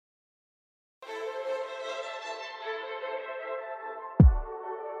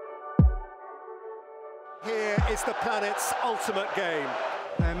is the planet's ultimate game.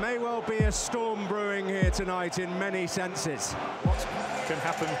 There may well be a storm brewing here tonight in many senses. What can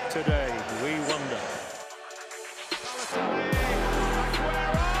happen today? We wonder.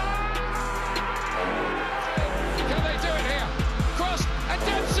 Can they do it here? Cross, and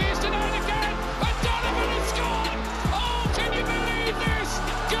Dempsey is denied again, and Donovan has scored! Oh, can you believe this?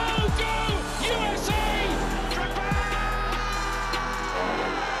 Go, go, USA!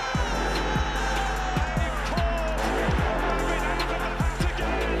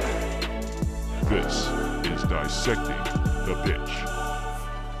 This is Dissecting the Pitch.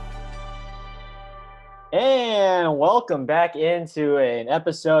 And welcome back into an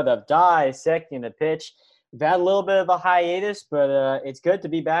episode of Dissecting the Pitch. We've had a little bit of a hiatus, but it's good to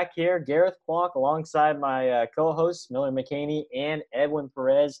be back here. Gareth Plonk alongside my co-hosts, Miller McCaney and Edwin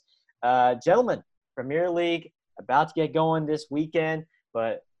Perez. Gentlemen, Premier League about to get going this weekend,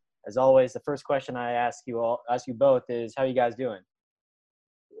 but as always, the first question I ask you both is, how are you guys doing?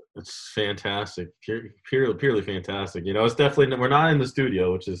 It's fantastic, purely fantastic. You know, it's definitely, we're not in the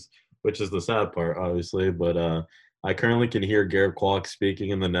studio, which is the sad part, obviously. But I currently can hear Gareth Plonk speaking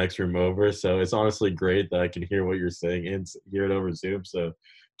in the next room over, so it's honestly great that I can hear what you're saying and hear it over Zoom. So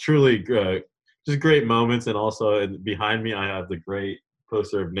truly, just great moments. And also, behind me, I have the great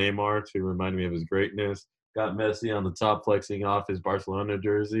poster of Neymar to remind me of his greatness. Got Messi on the top flexing off his Barcelona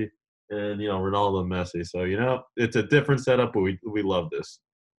jersey, and Ronaldo and Messi. So it's a different setup, but we love this.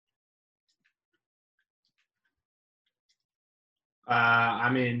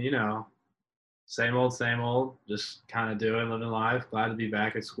 Same old, just kind of living life. Glad to be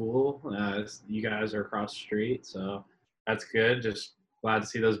back at school. You guys are across the street, so that's good. Just glad to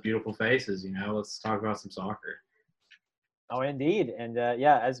see those beautiful faces. Let's talk about some soccer. Oh, indeed. And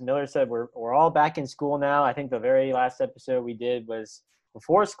as Miller said, we're all back in school now. I think the very last episode we did was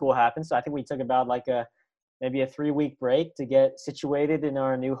before school happened. So I think we took about maybe a 3-week break to get situated in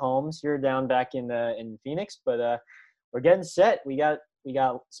our new homes here down back in Phoenix. But we're getting set. We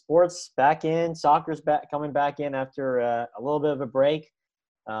got sports back in, soccer's coming back in after a little bit of a break.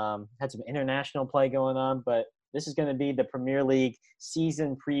 Had some international play going on, but this is going to be the Premier League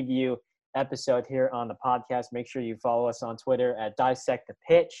season preview episode here on the podcast. Make sure you follow us on Twitter at Dissect the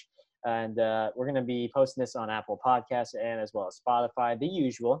Pitch, and we're going to be posting this on Apple Podcasts and as well as Spotify, the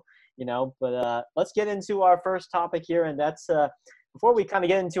usual. But let's get into our first topic here, and that's before we kind of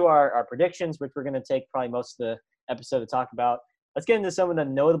get into our predictions, which we're going to take probably most of the episode to talk about. Let's get into some of the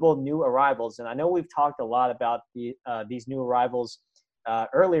notable new arrivals. And I know we've talked a lot about these new arrivals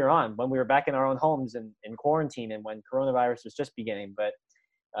earlier on when we were back in our own homes and in quarantine and when coronavirus was just beginning. But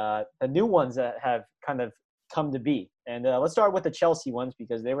the new ones that have kind of come to be. And let's start with the Chelsea ones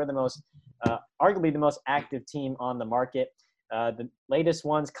because they were the most, arguably the most active team on the market. The latest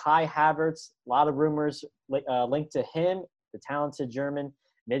ones, Kai Havertz, a lot of rumors linked to him, the talented German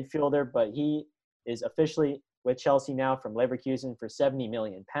midfielder, but he is officially with Chelsea now from Leverkusen for £70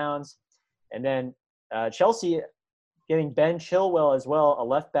 million. And then Chelsea getting Ben Chilwell as well, a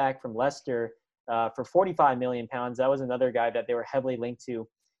left back from Leicester for £45 million. That was another guy that they were heavily linked to.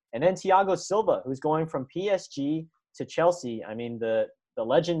 And then Thiago Silva, who's going from PSG to Chelsea. I mean, the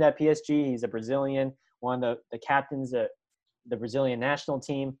legend at PSG, he's a Brazilian, one of the captains of the Brazilian national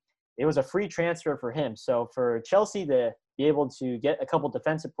team. It was a free transfer for him. So for Chelsea to be able to get a couple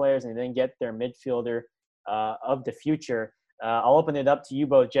defensive players and then get their midfielder of the future. I'll open it up to you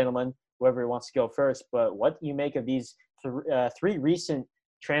both, gentlemen, whoever wants to go first. But what do you make of these three recent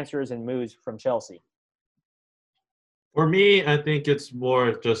transfers and moves from Chelsea? For me, I think it's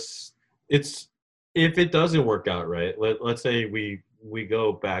more just if it doesn't work out right. Let's say we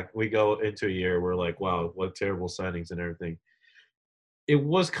go into a year we're like, wow, what terrible signings and everything. It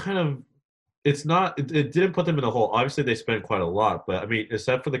was kind of. It didn't put them in the hole. Obviously, they spent quite a lot, but I mean,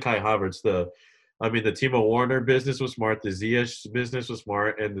 except for the Kai Havertz, the Timo Werner business was smart. The Ziyech business was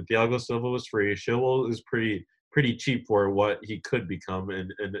smart, and the Thiago Silva was free. Chilwell is pretty cheap for what he could become,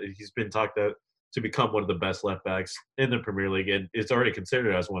 and he's been talked to become one of the best left backs in the Premier League, and it's already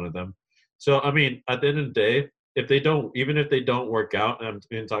considered as one of them. So, I mean, at the end of the day, even if they don't work out, and I'm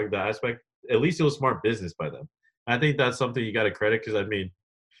in talking that aspect, at least it was smart business by them. I think that's something you got to credit because, I mean,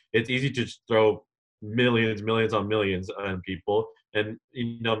 it's easy to just throw millions on millions on people. And,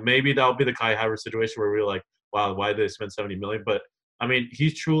 maybe that'll be the Kai Havertz situation where we're like, wow, why did they spend $70 million? But, I mean,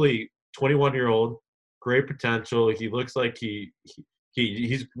 he's truly 21-year-old, great potential. He looks like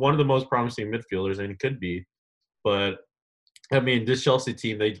he's one of the most promising midfielders, and he could be. But, I mean, this Chelsea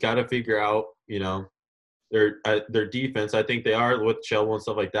team, they got to figure out, their defense. I think they are with Chilwell and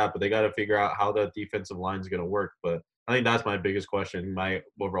stuff like that, but they got to figure out how that defensive line is going to work. But I think that's my biggest question, my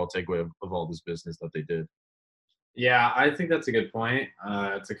overall takeaway of all this business that they did. Yeah, I think that's a good point.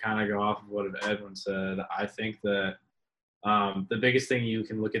 To kind of go off of what Edwin said, I think that the biggest thing you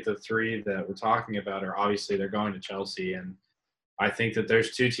can look at the three that we're talking about are obviously they're going to Chelsea, and I think that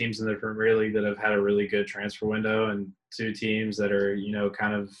there's two teams in the Premier League that have had a really good transfer window, and two teams that are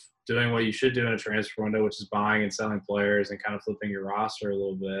kind of doing what you should do in a transfer window, which is buying and selling players and kind of flipping your roster a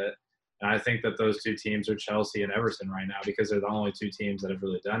little bit. And I think that those two teams are Chelsea and Everton right now because they're the only two teams that have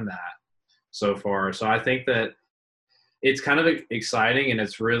really done that so far. So I think that it's kind of exciting, and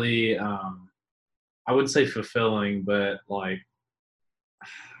it's really I wouldn't say fulfilling, but like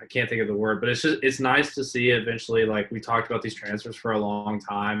I can't think of the word, but it's nice to see eventually. Like we talked about these transfers for a long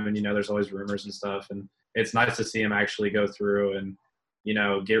time, and there's always rumors and stuff, and it's nice to see them actually go through and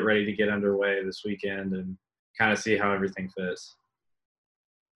get ready to get underway this weekend and kind of see how everything fits.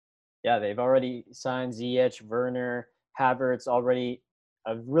 Yeah, they've already signed Ziyech, Werner, Havertz, already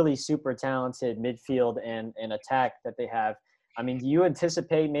a really super talented midfield and attack that they have. I mean, do you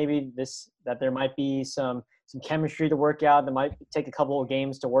anticipate maybe that there might be some chemistry to work out? That might take a couple of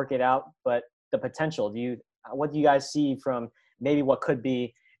games to work it out, but the potential, what do you guys see from maybe what could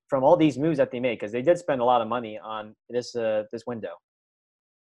be from all these moves that they made? Because they did spend a lot of money on this window.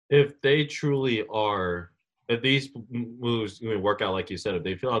 If they truly are, if these moves work out like you said, if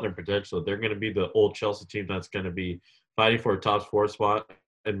they feel out their potential, they're going to be the old Chelsea team that's going to be fighting for a top 4 spot.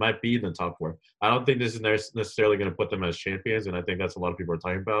 It might be in the top 4. I don't think this is necessarily going to put them as champions, and I think that's a lot of people are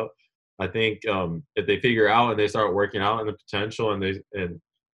talking about. I think if they figure out and they start working out and the potential and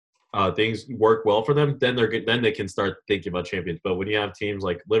things work well for them, then they can start thinking about champions. But when you have teams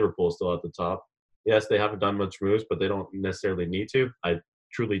like Liverpool still at the top, yes, they haven't done much moves, but they don't necessarily need to. I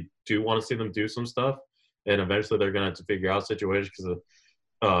truly do want to see them do some stuff, and eventually they're going to have to figure out situations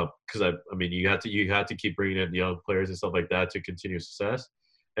because I mean you have to keep bringing in young players and stuff like that to continue success.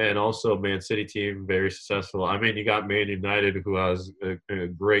 And also, Man City team, very successful. I mean, you got Man United, who has a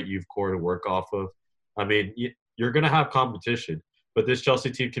great youth core to work off of. I mean, you're going to have competition, but this Chelsea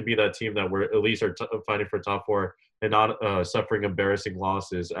team can be that team that we're at least are fighting for top 4 and not suffering embarrassing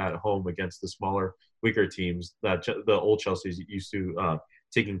losses at home against the smaller, weaker teams that the old Chelsea's used to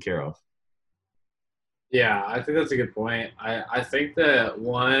taking care of. Yeah, I think that's a good point. I think that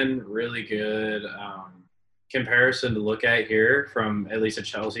one really good comparison to look at here from at least a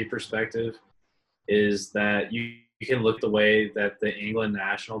Chelsea perspective is that you can look the way that the England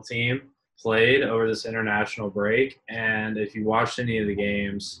national team played over this international break. And if you watched any of the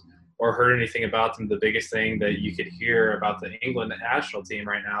games or heard anything about them, the biggest thing that you could hear about the England national team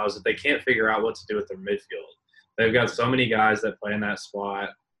right now is that they can't figure out what to do with their midfield. They've got so many guys that play in that spot,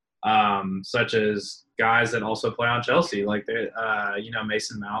 such as guys that also play on Chelsea, like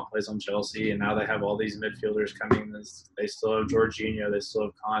Mason Mount plays on Chelsea, and now they have all these midfielders coming. They still have Jorginho, they still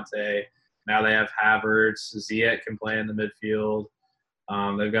have Conte. Now they have Havertz, Ziyech can play in the midfield.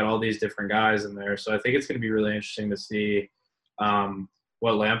 They've got all these different guys in there, so I think it's going to be really interesting to see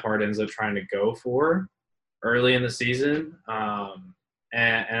what Lampard ends up trying to go for early in the season.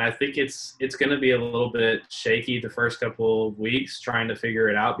 And I think it's going to be a little bit shaky the first couple of weeks trying to figure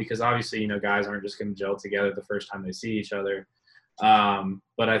it out because obviously, guys aren't just going to gel together the first time they see each other.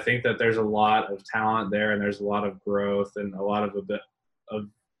 But I think that there's a lot of talent there and there's a lot of growth and a lot of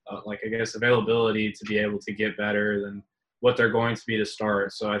availability to be able to get better than what they're going to be to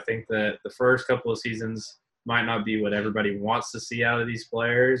start. So I think that the first couple of seasons might not be what everybody wants to see out of these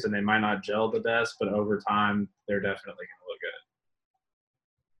players and they might not gel the best, but over time, they're definitely going to look good.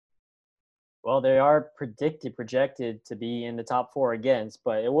 Well, they are projected to be in the top 4 again,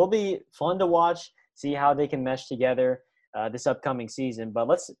 but it will be fun to watch, see how they can mesh together this upcoming season. But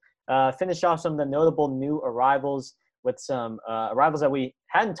let's finish off some of the notable new arrivals with some arrivals that we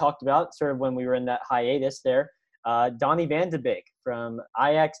hadn't talked about sort of when we were in that hiatus there. Donny van de Beek from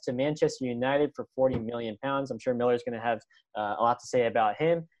Ajax to Manchester United for £40 million. I'm sure Miller's going to have a lot to say about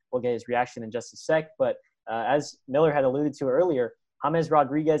him. We'll get his reaction in just a sec. But as Miller had alluded to earlier, James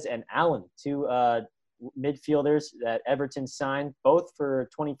Rodriguez and Allen, two midfielders that Everton signed, both for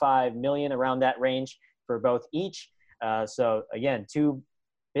 $25 million, around that range for both each. So, again, two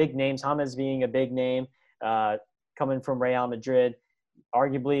big names, James being a big name, coming from Real Madrid.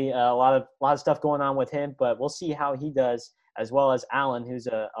 Arguably a lot of stuff going on with him, but we'll see how he does, as well as Allen, who's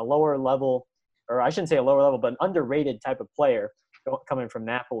a lower level, or I shouldn't say a lower level, but an underrated type of player coming from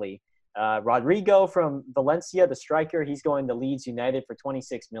Napoli. Rodrigo from Valencia, the striker, he's going to Leeds United for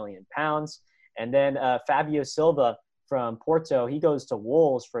 £26 million. And then Fabio Silva from Porto, he goes to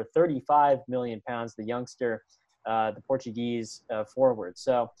Wolves for £35 million, the youngster, the Portuguese forward.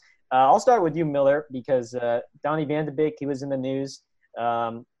 So I'll start with you, Miller, because Donny van de Beek, he was in the news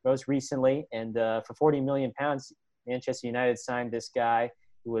most recently, and for £40 million, Manchester United signed this guy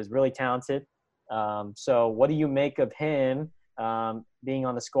who was really talented. So what do you make of him being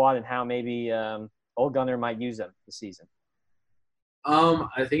on the squad and how maybe Ole Gunnar might use him this season?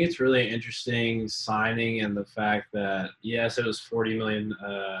 I think it's really interesting signing, and the fact that, yes, it was 40 million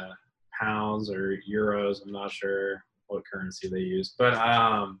pounds or euros. I'm not sure what currency they use. But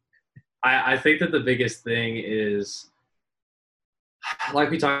I think that the biggest thing is, like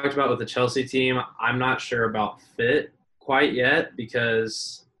we talked about with the Chelsea team, I'm not sure about fit quite yet,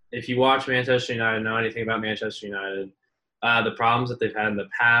 because if you watch Manchester United, know anything about Manchester United, the problems that they've had in the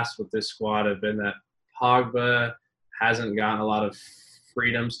past with this squad have been that Pogba hasn't gotten a lot of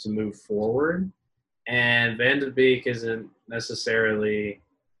freedoms to move forward, and Van de Beek isn't necessarily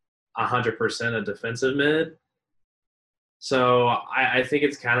 100% a defensive mid. So I think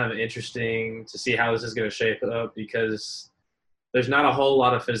it's kind of interesting to see how this is going to shape up, because there's not a whole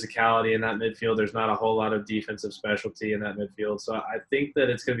lot of physicality in that midfield. There's not a whole lot of defensive specialty in that midfield. So I think that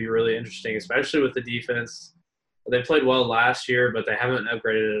it's going to be really interesting, especially with the defense. They played well last year, but they haven't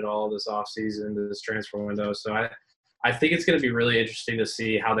upgraded at all this offseason, this transfer window. So I think it's going to be really interesting to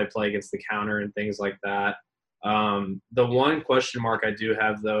see how they play against the counter and things like that. The one question mark I do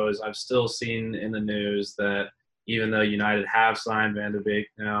have, though, is I've still seen in the news that even though United have signed Van de Beek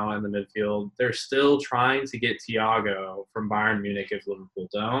now in the midfield, they're still trying to get Thiago from Bayern Munich if Liverpool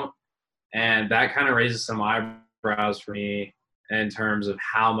don't. And that kind of raises some eyebrows for me in terms of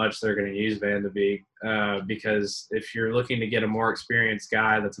how much they're going to use Van de Beek, because if you're looking to get a more experienced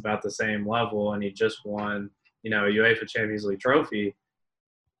guy that's about the same level and he just won, a UEFA Champions League trophy,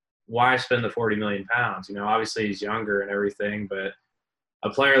 why spend the 40 million pounds? Obviously he's younger and everything, but a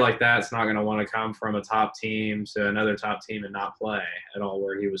player like that's not going to want to come from a top team to another top team and not play at all,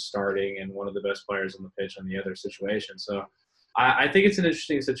 where he was starting and one of the best players on the pitch on the other situation. So I think it's an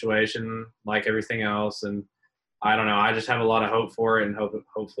interesting situation, like everything else. And I don't know. I just have a lot of hope for it, and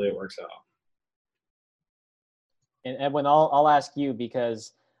hopefully it works out. And Edwin, I'll ask you,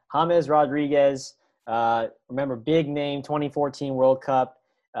 because James Rodriguez, remember, big name, 2014 World Cup.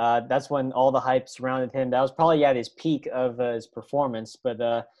 That's when all the hype surrounded him. That was probably at his peak of his performance.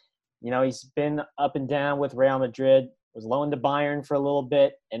 But, he's been up and down with Real Madrid, was loaned to Bayern for a little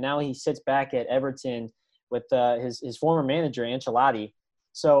bit, and now he sits back at Everton with his former manager, Ancelotti.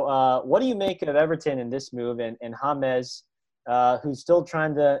 So what do you make of Everton in this move, and James, who's still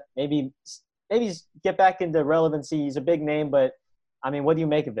trying to maybe get back into relevancy? He's a big name, but, what do you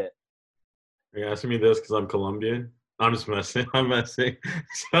make of it? You're asking me this because I'm Colombian? I'm just messing. I'm messing.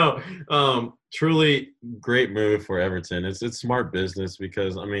 So, truly great move for Everton. It's smart business,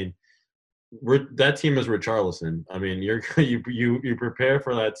 because that team is Richarlison. You prepare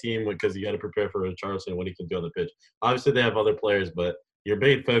for that team because you got to prepare for Richarlison and what he can do on the pitch. Obviously, they have other players, but your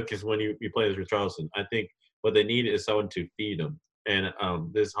main focus when you play as Richarlison. I think what they need is someone to feed him, and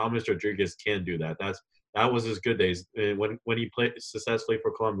this James Rodriguez can do that. That was his good days when he played successfully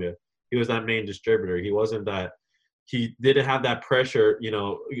for Colombia. He was that main distributor. He wasn't that. He didn't have that pressure, in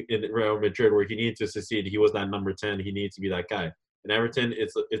Real Madrid where he needed to succeed. He was that number 10. He needs to be that guy. In Everton,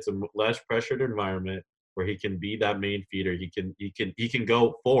 it's a less pressured environment where he can be that main feeder. He can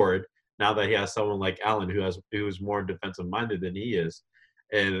go forward now that he has someone like Allen who's more defensive minded than he is,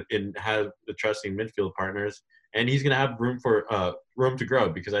 and has the trusting midfield partners. And he's gonna have room to grow,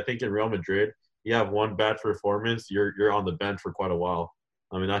 because I think in Real Madrid, you have one bad performance, you're on the bench for quite a while.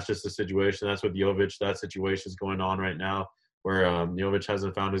 That's just the situation. That's with Jovic. That situation's going on right now, where Jovic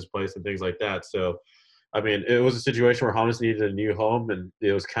hasn't found his place and things like that. So, it was a situation where James needed a new home, and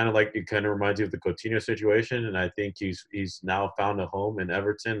it was kind of reminds you of the Coutinho situation. And I think he's now found a home in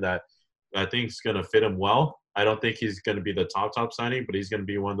Everton that I think is going to fit him well. I don't think he's going to be the top signing, but he's going to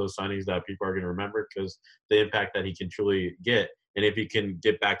be one of those signings that people are going to remember because the impact that he can truly get, and if he can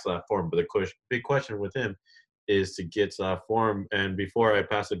get back to that form. But the big question with him is to get to that form. And before I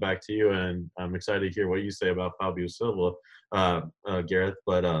pass it back to you, and I'm excited to hear what you say about Fabio Silva, Gareth,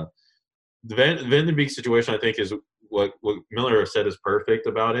 but the Van de Beek situation, I think, is what Miller said is perfect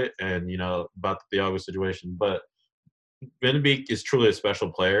about it, and about the Thiago situation. But Van de Beek is truly a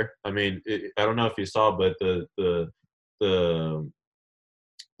special player. I don't know if you saw, but the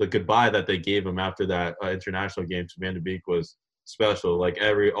goodbye that they gave him after that international game to Van de Beek was special.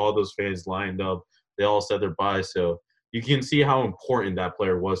 All those fans lined up. They all said their bye, so you can see how important that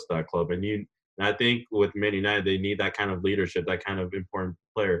player was to that club. And I think with Man United, they need that kind of leadership, that kind of important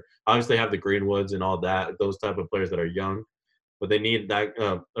player. Obviously, they have the Greenwoods and all that, those type of players that are young, but they need that.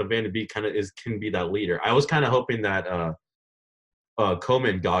 Van de Beek can be that leader. I was kind of hoping that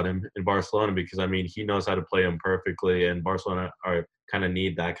Koeman got him in Barcelona, because he knows how to play him perfectly, and Barcelona kind of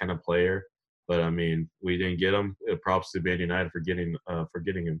need that kind of player. But I mean, we didn't get him. Props to Man United for getting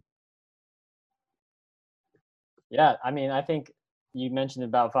him. Yeah, I mean, I think you mentioned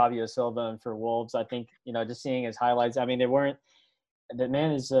about Fabio Silva and for Wolves. I think, just seeing his highlights, I mean, the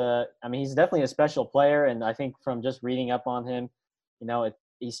man is, I mean, he's definitely a special player. And I think from just reading up on him,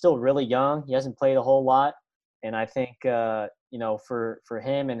 he's still really young. He hasn't played a whole lot. And I think, for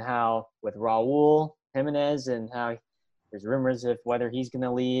him and how with Raul Jimenez and how there's rumors of whether he's going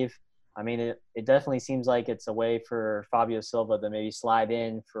to leave. I mean, it definitely seems like it's a way for Fabio Silva to maybe slide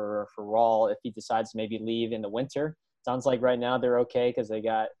in for Raul if he decides to maybe leave in the winter. Sounds like right now they're okay because they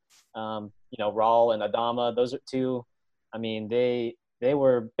got, Raul and Adama. Those are two. I mean, they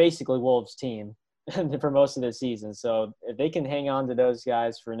were basically Wolves' team for most of the season. So if they can hang on to those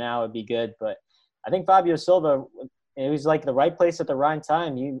guys for now, it'd be good. But I think Fabio Silva, it was like the right place at the right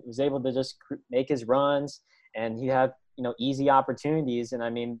time. He was able to just make his runs, and he had easy opportunities. And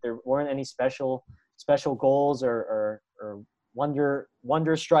I mean, there weren't any special goals or wonder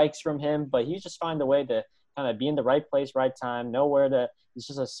strikes from him, but he just find a way to kind of be in the right place, right time, he's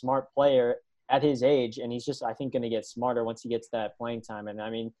just a smart player at his age. And he's just, I think, going to get smarter once he gets that playing time. And I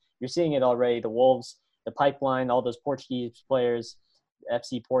mean, you're seeing it already. The Wolves, the pipeline, all those Portuguese players,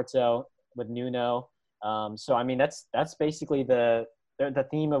 FC Porto with Nuno. So, I mean, that's basically the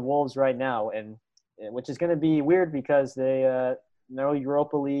theme of Wolves right now. And which is going to be weird because they no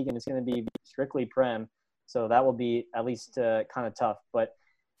Europa League and it's going to be strictly Prem. So that will be at least kind of tough. But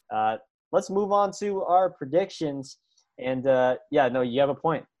let's move on to our predictions. And, you have a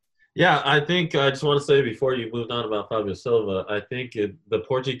point. Yeah, I think I just want to say before you moved on about Fabio Silva, I think the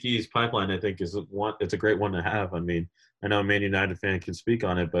Portuguese pipeline, I think, it's a great one to have. I mean, I know a Man United fan can speak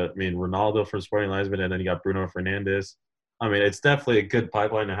on it, but I mean, Ronaldo from Sporting Lisbon, and then you got Bruno Fernandes. I mean, it's definitely a good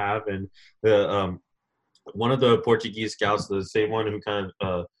pipeline to have. And one of the Portuguese scouts, the same one who kind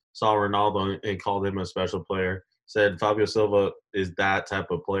of saw Ronaldo and called him a special player, said Fabio Silva is that type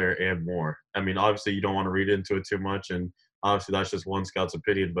of player and more. I mean, obviously you don't want to read into it too much, and obviously that's just one scout's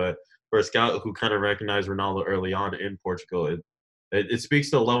opinion, but for a scout who kind of recognized Ronaldo early on in Portugal, it speaks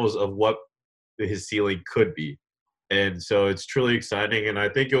to the levels of what his ceiling could be. And so it's truly exciting, and I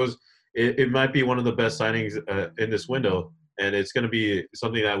think it might be one of the best signings in this window. And it's going to be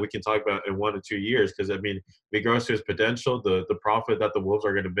something that we can talk about in 1 to 2 years because, I mean, regards to his potential, the profit that the Wolves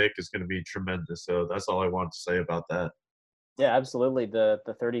are going to make is going to be tremendous. So that's all I want to say about that. Yeah, absolutely. The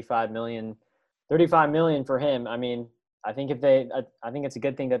 $35 million for him. I mean, I think I think it's a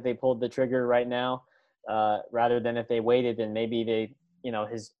good thing that they pulled the trigger right now rather than if they waited and maybe they,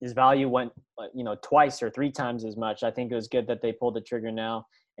 his value went, twice or 3 times as much. I think it was good that they pulled the trigger now.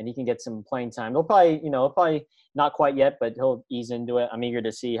 And he can get some playing time. He'll probably not quite yet, but he'll ease into it. I'm eager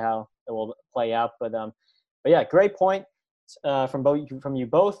to see how it will play out. But yeah, great point from you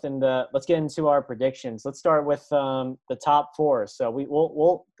both. And let's get into our predictions. Let's start with the top 4. So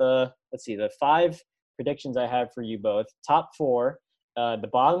let's see, the 5 predictions I have for you both. Top 4, the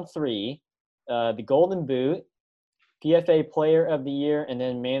bottom 3, the Golden Boot, PFA Player of the Year, and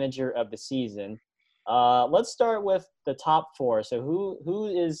then Manager of the Season. Let's start with the top 4. So who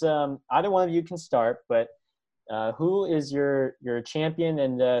is either one of you can start, but who is your champion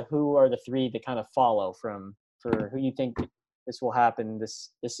and who are the 3 to kind of follow for who you think this will happen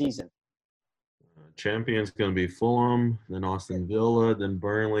this season? Champion's going to be Fulham, then Aston Villa, then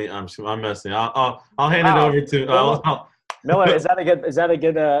Burnley. I'm messing. I'll hand it over to Miller. Is that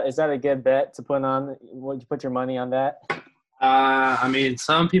a good bet to put on? Would you put your money on that? I mean,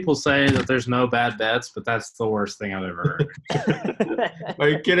 some people say that there's no bad bets, but that's the worst thing I've ever heard. Are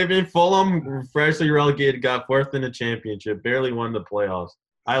you kidding me? Fulham, freshly relegated, got 4th in the championship, barely won the playoffs.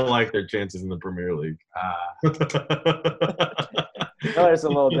 I like their chances in the Premier League. Miller's a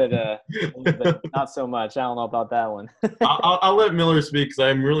little bit not so much. I don't know about that one. I'll let Miller speak because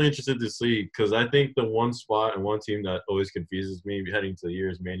I'm really interested to see because I think the one spot and one team that always confuses me heading to the year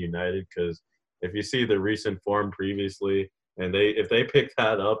is Man United because if you see the recent form previously – and if they pick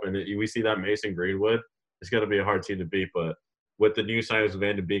that up and we see that Mason Greenwood, it's going to be a hard team to beat. But with the new signings of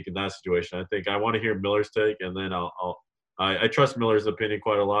Van de Beek in that situation, I think I want to hear Miller's take, and then I trust Miller's opinion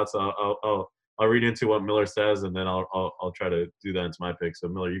quite a lot. So I'll read into what Miller says, and then I'll try to do that into my pick. So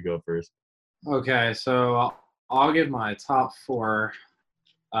Miller, you go first. Okay, so I'll give my top 4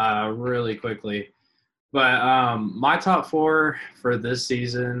 really quickly, but my top 4 for this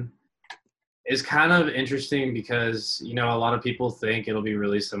season is kind of interesting because, a lot of people think it'll be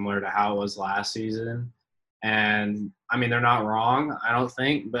really similar to how it was last season. And, I mean, they're not wrong, I don't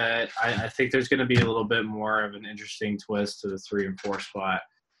think. But I think there's going to be a little bit more of an interesting twist to the 3 and 4 spot.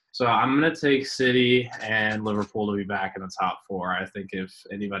 So I'm going to take City and Liverpool to be back in the top 4. I think if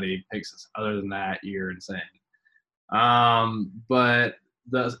anybody picks us other than that, you're insane. But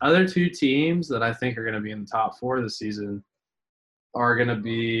the other 2 teams that I think are going to be in the top 4 this season are going to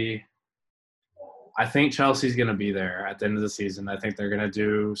be – I think Chelsea's going to be there at the end of the season. I think they're going to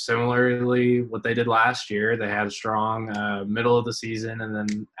do similarly what they did last year. They had a strong middle of the season, and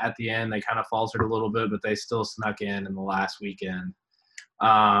then at the end they kind of faltered a little bit, but they still snuck in the last weekend.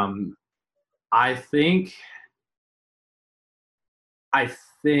 I think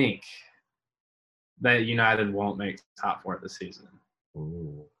that United won't make top 4 this season.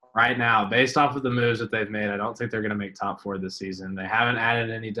 Ooh. Right now, based off of the moves that they've made, I don't think they're going to make top 4 this season. They haven't added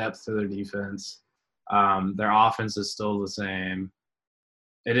any depth to their defense. Their offense is still the same.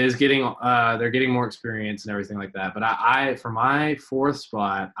 It is getting they're getting more experience and everything like that. But I for my 4th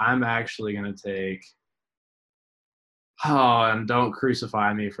spot, I'm actually going to take – and don't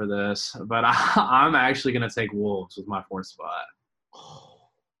crucify me for this, but I'm actually going to take Wolves with my 4th spot.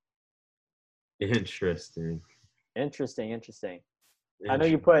 Interesting. I know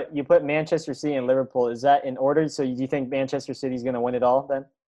you put Manchester City and Liverpool. Is that in order? So do you think Manchester City's going to win it all then?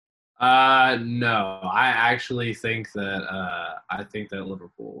 No. I actually think that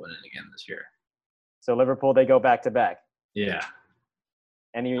Liverpool will win it again this year. So Liverpool, they go back to back. Yeah.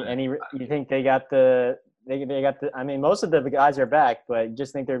 You think they got the I mean, most of the guys are back, but you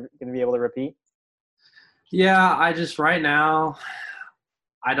just think they're going to be able to repeat? Yeah, I just right now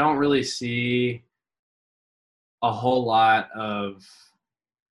I don't really see a whole lot of,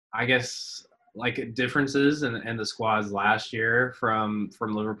 I guess, like differences in the squads last year from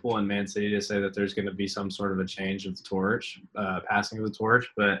Liverpool and Man City to say that there's going to be some sort of a change of the torch, passing of the torch.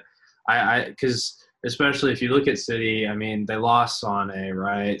 But because especially if you look at City, I mean, they lost Sane,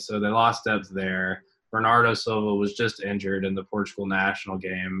 right? So they lost depth there. Bernardo Silva was just injured in the Portugal national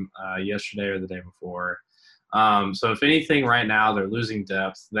game yesterday or the day before. So if anything, right now they're losing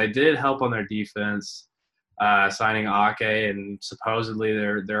depth. They did help on their defense, signing Ake, and supposedly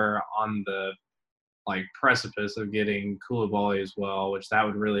they're on the precipice of getting Koulibaly as well, which that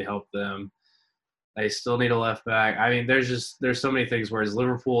would really help them. They still need a left back. I mean, there's so many things. Whereas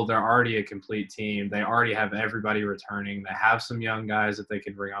Liverpool, they're already a complete team. They already have everybody returning. They have some young guys that they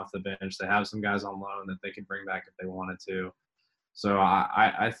can bring off the bench. They have some guys on loan that they can bring back if they wanted to. So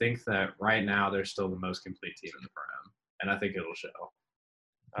I think that right now they're still the most complete team in the Prem, and I think it'll show.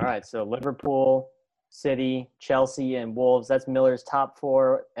 All right, so Liverpool, City, Chelsea, and Wolves. That's Miller's top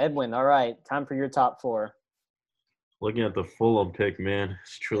 4. Edwin, all right, time for your top 4. Looking at the Fulham pick, man,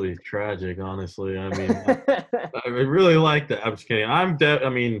 it's truly tragic, honestly. I mean, I really like that. I'm just kidding. I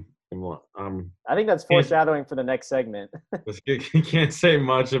think that's foreshadowing for the next segment. You can't say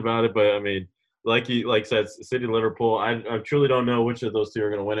much about it, but I mean, like said, City, Liverpool. I truly don't know which of those 2 are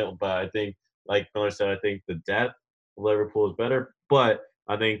going to win it, but I think, like Miller said, I think the depth of Liverpool is better, but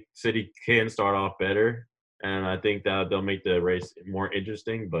I think City can start off better, and I think that they'll make the race more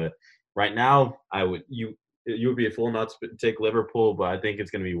interesting. But right now, you would be a fool not to take Liverpool, but I think it's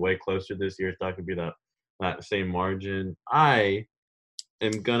going to be way closer this year. It's not going to be that same margin. I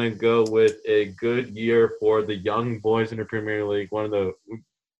am going to go with a good year for the young boys in the Premier League. One of the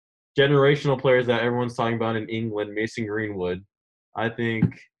generational players that everyone's talking about in England, Mason Greenwood. I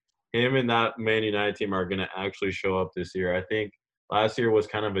think him and that Man United team are going to actually show up this year. I think last year was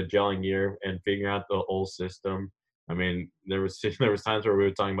kind of a gelling year and figuring out the whole system. I mean, there was times where we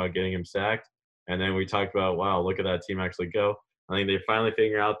were talking about getting him sacked, and then we talked about, wow, look at that team actually go. I think they finally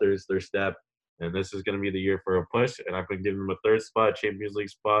figured out their step, and this is going to be the year for a push. And I'm going to give them a 3rd spot, Champions League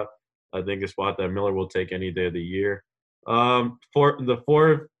spot. I think a spot that Miller will take any day of the year. For the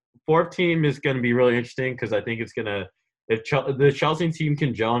fourth team is going to be really interesting because I think it's going to – if the Chelsea team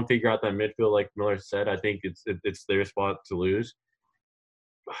can gel and figure out that midfield, like Miller said, I think it's their spot to lose.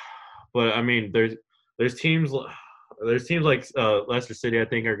 But I mean, there's teams like Leicester City, I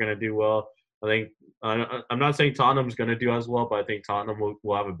think, are going to do well. I think I'm not saying Tottenham's going to do as well, but I think Tottenham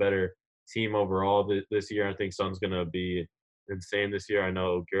will have a better team overall this year. I think Son's going to be insane this year. I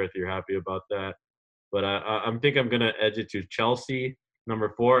know, Gareth, you're happy about that. But I think I'm going to edge it to Chelsea,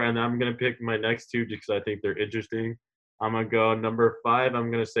 number 4, and I'm going to pick my next 2 because I think they're interesting. I'm going to go number 5.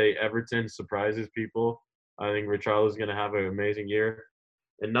 I'm going to say Everton surprises people. I think Richarlison's going to have an amazing year.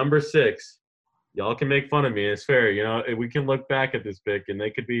 And number 6, y'all can make fun of me. It's fair. You know, we can look back at this pick, and they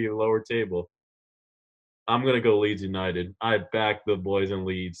could be a lower table. I'm going to go Leeds United. I back the boys in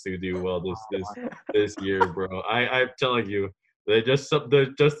Leeds to do well this year, bro. I'm telling you, they're just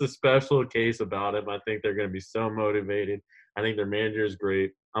a special case about them. I think they're going to be so motivated. I think their manager is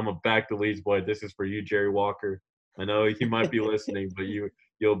great. I'm a back the Leeds boy. This is for you, Jerry Walker. I know you might be listening, but you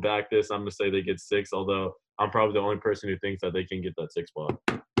you'll back this. I'm gonna say they get 6. Although I'm probably the only person who thinks that they can get that 6 spot.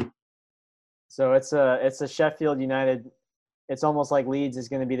 So it's a Sheffield United. It's almost like Leeds is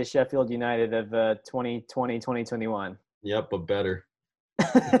going to be the Sheffield United of 2020, 2021. Yep, but better.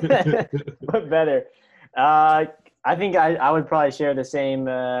 But better. I think I would probably share the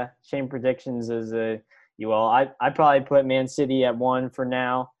same predictions as you all. I'd probably put Man City at 1 for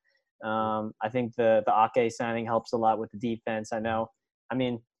now. I think the Ake signing helps a lot with the defense. I know. I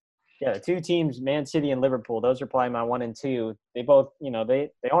mean, yeah, the two teams, Man City and Liverpool, those are probably my 1 and 2. They both, they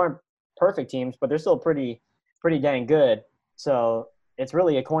aren't perfect teams, but they're still pretty dang good. So it's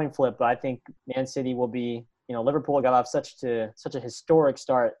really a coin flip. But I think Man City will be, Liverpool got off such a historic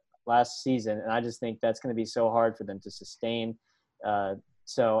start last season, and I just think that's going to be so hard for them to sustain. And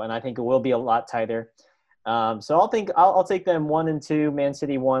I think it will be a lot tighter. So I'll take them 1 and 2, Man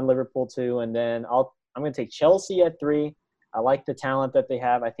City 1, Liverpool 2, and then I'm going to take Chelsea at 3. I like the talent that they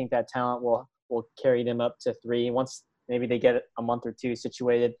have. I think that talent will carry them up to 3 once maybe they get a month or 2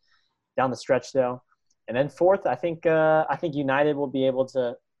 situated down the stretch though. And then 4th, I think United will be able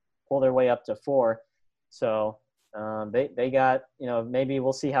to pull their way up to 4. So they got, maybe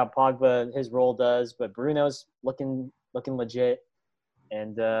we'll see how Pogba, his role does, but Bruno's looking legit.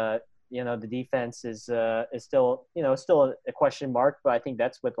 And, the defense is still a question mark, but I think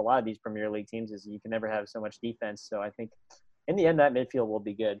that's with a lot of these Premier League teams is you can never have so much defense. So I think in the end that midfield will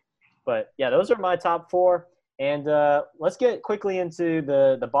be good. But yeah, those are my top 4. And let's get quickly into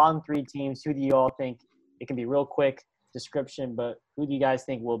the bottom 3 teams. Who do you all think? It can be real quick description, but who do you guys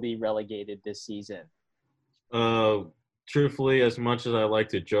think will be relegated this season? Truthfully, as much as I like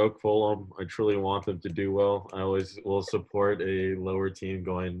to joke Fulham, I truly want them to do well. I always will support a lower team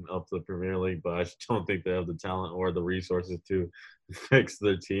going up to the Premier League, but I just don't think they have the talent or the resources to fix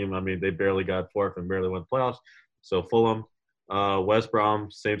their team. I mean, they barely got 4th and barely went playoffs. So Fulham, West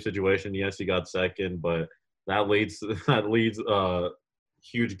Brom, same situation. Yes, he got 2nd, but that leads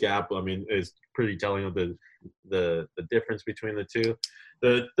huge gap. I mean, it's pretty telling of the difference between the two.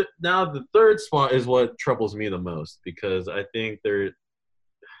 Now the 3rd spot is what troubles me the most because I think a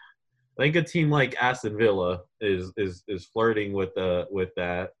team like Aston Villa is flirting with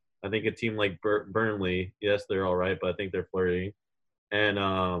that. I think a team like Burnley, yes, they're all right, but I think they're flirting. And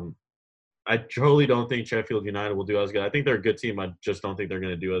I truly don't think Sheffield United will do as good. I think they're a good team. I just don't think they're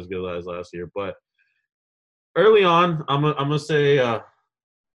going to do as good as last year. But early on, I'm gonna say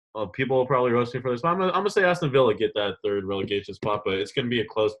people will probably roast me for this, but I'm gonna say Aston Villa get that 3rd relegation spot, but it's gonna be a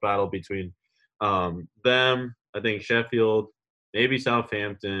close battle between them. I think Sheffield, maybe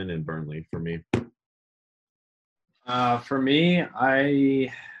Southampton, and Burnley for me. For me, I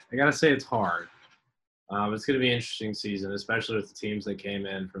gotta say it's hard. It's gonna be an interesting season, especially with the teams that came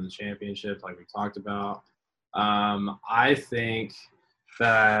in from the Championship, like we talked about. I think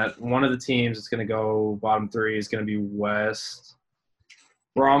that one of the teams that's going to go bottom 3 is going to be West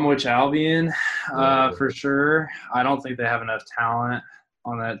Bromwich Albion, for sure. I don't think they have enough talent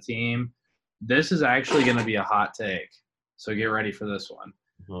on that team. This is actually going to be a hot take, so get ready for this one.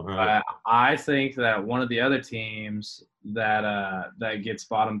 All right. I think that one of the other teams that gets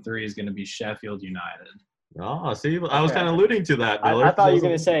bottom 3 is going to be Sheffield United. Oh, see, I was kind of alluding to that, Miller. I thought you were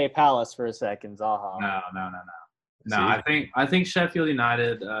going to say Palace for a second, Zaha. No, I think Sheffield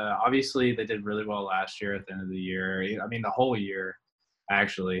United, obviously they did really well last year at the end of the year. I mean, the whole year,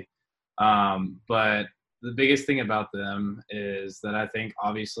 actually. But the biggest thing about them is that I think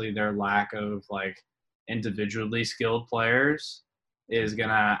obviously their lack of individually skilled players is going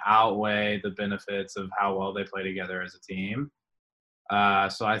to outweigh the benefits of how well they play together as a team.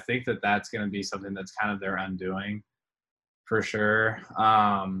 So I think that that's going to be something that's kind of their undoing for sure.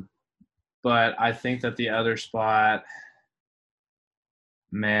 But I think that the other spot,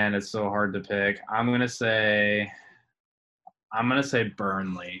 man, it's so hard to pick. I'm gonna say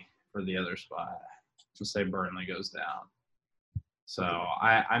Burnley for the other spot. Just say Burnley goes down. So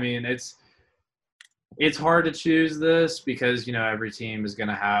I mean it's hard to choose this because every team is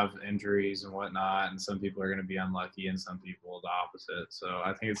gonna have injuries and whatnot, and some people are gonna be unlucky and some people the opposite. So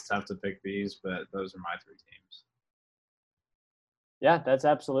I think it's tough to pick these, but those are my 3 teams. Yeah, that's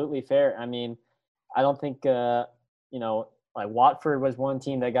absolutely fair. I mean, I don't think, Watford was one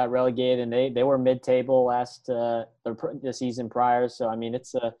team that got relegated, and they were mid-table the season prior. So, I mean,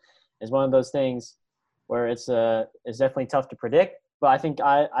 it's one of those things where it's definitely tough to predict. But I think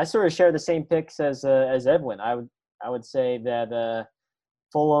I sort of share the same picks as Edwin. I would say that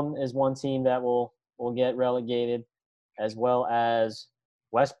Fulham is one team that will get relegated, as well as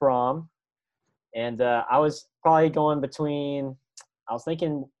West Brom. And I was probably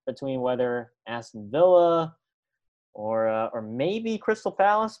thinking between whether Aston Villa or maybe Crystal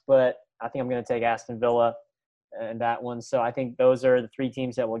Palace, but I think I'm going to take Aston Villa in that one. So I think those are the 3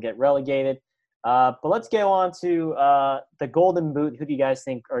 teams that will get relegated. But let's go on to the Golden Boot. Who do you guys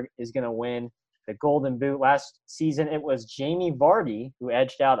think is going to win the Golden Boot? Last season, it was Jamie Vardy who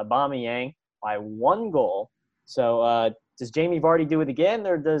edged out Aubameyang by 1 goal. So does Jamie Vardy do it again,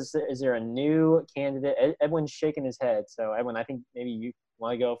 or is there a new candidate? Edwin's shaking his head. So, Edwin, I think maybe you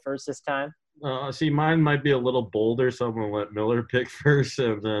want to go first this time. See, mine might be a little bolder, so I'm going to let Miller pick first,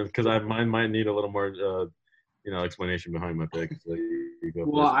 because mine might need a little more, explanation behind my pick. So you go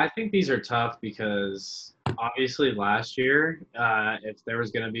Well, first. I think these are tough because obviously last year, if there was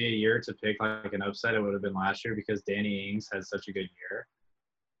going to be a year to pick like an upset, it would have been last year because Danny Ings had such a good year.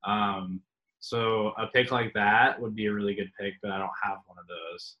 So a pick like that would be a really good pick, but I don't have one of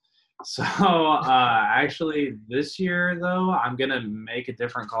those. So actually this year, though, I'm going to make a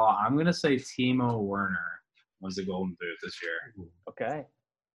different call. I'm going to say Timo Werner was the Golden Boot this year. Okay.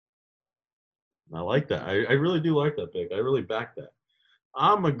 I like that. I really do like that pick. I really back that.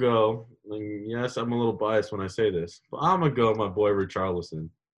 I'm going to go, and yes, I'm a little biased when I say this, but I'm going to go my boy Richarlison.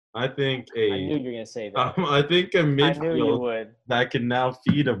 I think I knew you were going to say that. I think a I knew you midfield would. that can now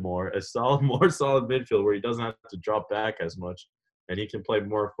feed him more solid midfield where he doesn't have to drop back as much, and he can play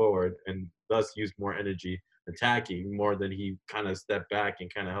more forward and thus use more energy attacking more than he kind of stepped back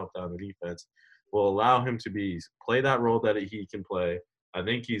and kind of helped out the defense, will allow him to play that role that he can play. I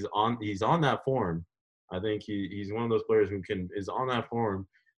think he's on that form. I think he's one of those players who is on that form,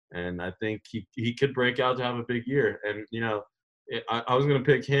 and I think he could break out to have a big year. And I was going to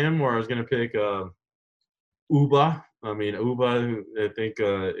pick him, or I was going to pick Uba. I mean, Uba, who I think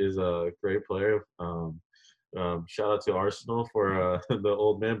is a great player. Shout out to Arsenal for the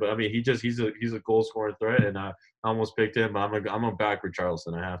old man. But, I mean, he's a goal-scoring threat, and I almost picked him. But I'm going to back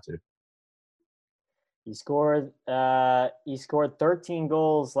Richarlison. I have to. He scored 13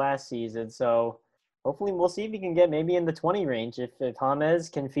 goals last season, so hopefully we'll see if he can get maybe in the 20 range if James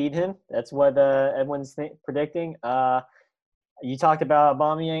can feed him. That's what everyone's predicting. You talked about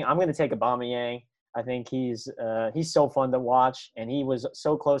Aubameyang. I'm going to take Aubameyang. I think he's so fun to watch, and he was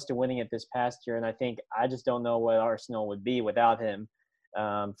so close to winning it this past year. And I just don't know what Arsenal would be without him.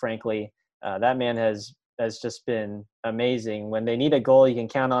 Frankly, that man has just been amazing. When they need a goal, you can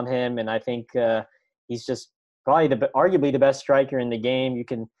count on him, and I think he's just probably arguably the best striker in the game. You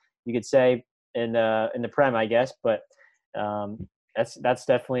could say in the Prem, I guess, but that's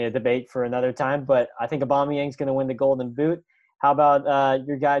definitely a debate for another time. But I think Aubameyang's going to win the Golden Boot. How about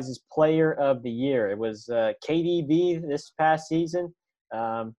your guys' Player of the Year? It was KDB this past season,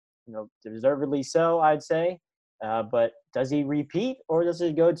 deservedly so, I'd say. But does he repeat, or does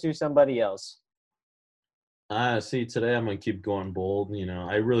it go to somebody else? See, today I'm going to keep going bold.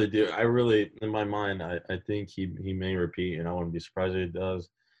 I really do. In my mind, I think he may repeat, and I wouldn't be surprised if he does.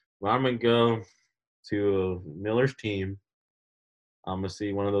 But I'm going to go to Miller's team. I'm going to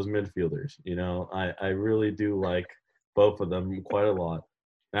see one of those midfielders. I really do like both of them quite a lot.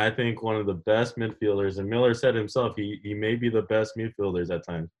 And I think one of the best midfielders, and Miller said himself, he may be the best midfielders at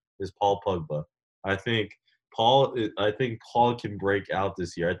times, is Paul Pogba. I think Paul can break out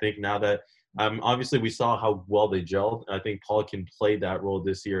this year. I think now that obviously we saw how well they gelled. I think Paul can play that role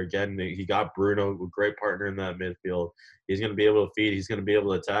this year again. He got Bruno, a great partner in that midfield. He's going to be able to feed. He's going to be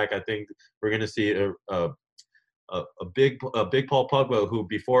able to attack. I think we're going to see a big Paul Pogba who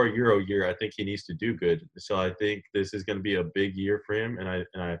before a Euro year, I think he needs to do good. So I think this is going to be a big year for him, and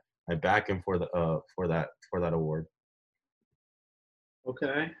I back him for that award.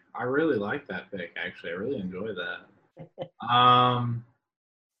 Okay, I really like that pick. Actually, I really enjoy that.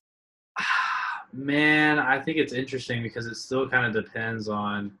 Man, I think it's interesting because it still kind of depends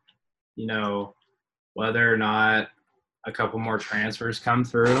on, whether or not a couple more transfers come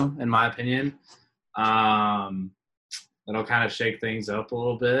through, in my opinion. That'll kind of shake things up a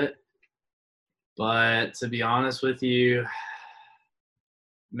little bit. But to be honest with you,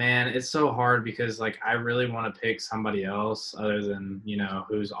 man, it's so hard because, I really want to pick somebody else other than,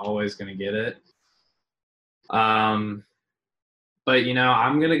 who's always going to get it. But, I'm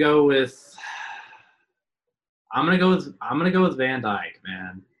going to go with Van Dijk,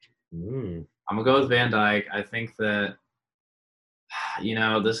 man. I'm gonna go with Van Dijk. I think that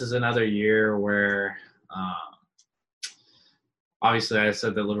this is another year where obviously I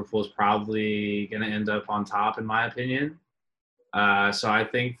said that Liverpool is probably gonna end up on top in my opinion. So I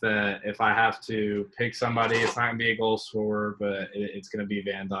think that if I have to pick somebody, it's not gonna be a goal scorer, but it's gonna be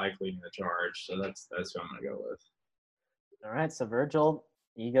Van Dijk leading the charge. So that's who I'm gonna go with. All right, so Virgil.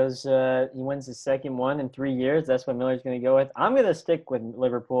 He wins his second one in 3 years. That's what Miller's going to go with. I'm going to stick with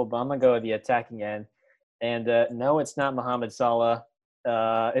Liverpool, but I'm going to go with the attacking end. And no, it's not Mohamed Salah.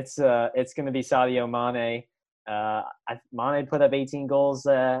 It's going to be Sadio Mane. Mane put up 18 goals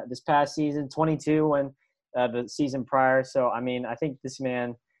this past season, 22 when the season prior. So I mean, I think this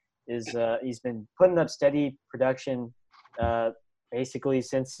man is he's been putting up steady production basically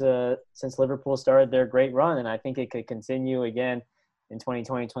since Liverpool started their great run, and I think it could continue again in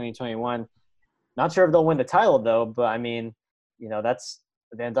 2020, 2021. Not sure if they'll win the title though, but I mean, that's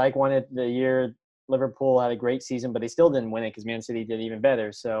Van Dijk won it the year Liverpool had a great season, but they still didn't win it because Man City did even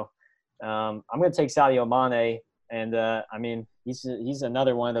better. So I'm going to take Sadio Mane, and I mean, he's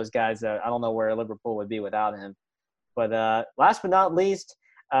another one of those guys that I don't know where Liverpool would be without him. But last but not least,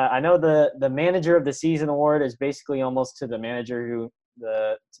 I know the manager of the season award is basically almost to the manager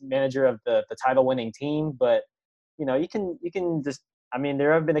of the title winning team, but you can just, I mean,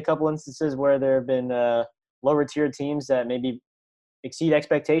 there have been a couple instances where there have been lower tier teams that maybe exceed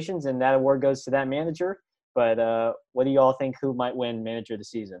expectations, and that award goes to that manager. But what do you all think? Who might win manager of the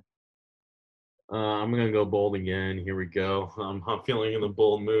season? I'm gonna go bold again. Here we go. I'm feeling in the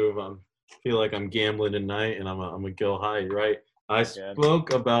bold move. I feel like I'm gambling tonight, and I'm gonna go high. Right? I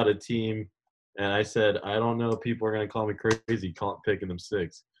spoke about a team, and I said I don't know. People are gonna call me crazy, picking them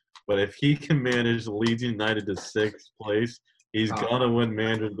 6. But if he can manage Leeds United to 6th place, he's gonna win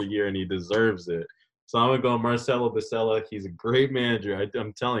Manager of the Year, and he deserves it. So I'm gonna go Marcelo Bielsa. He's a great manager.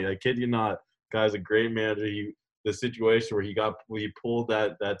 I'm telling you, I kid you not. Guy's a great manager. The situation where he pulled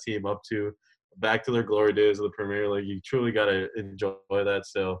that team up back to their glory days of the Premier League. You truly gotta enjoy that.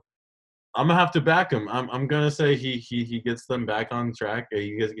 So I'm gonna have to back him. I'm gonna say he gets them back on track.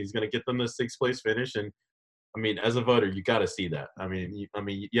 He's gonna get them to 6th place finish. And I mean, as a voter, you gotta see that. I mean,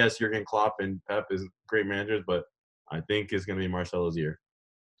 yes, Jurgen Klopp and Pep is great managers, but I think it's gonna be Marcelo's year.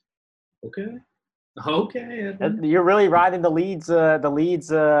 Okay. You're really riding the Leeds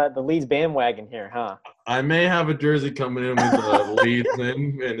bandwagon here, huh? I may have a jersey coming in with Leeds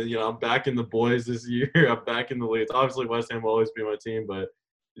in, and I'm backing the boys this year. I'm backing the Leeds. Obviously, West Ham will always be my team, but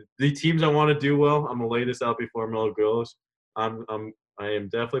the teams I want to do well, I'm gonna lay this out before Melo goes. I am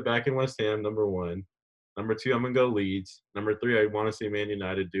definitely backing West Ham, number 1. Number 2, I'm gonna go Leeds. Number 3, I want to see Man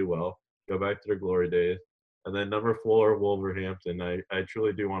United do well, go back to their glory days. And then number 4, Wolverhampton. I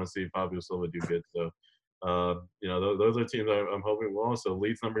truly do want to see Fabio Silva do good. So, those are teams I'm hoping will. So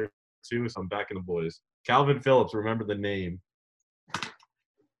Leeds number 2, so I'm backing the boys. Calvin Phillips, remember the name.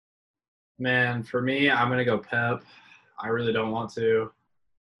 Man, for me, I'm going to go Pep. I really don't want to.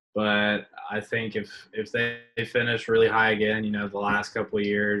 But I think if they finish really high again, the last couple of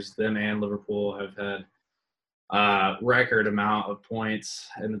years, them and Liverpool have had record amount of points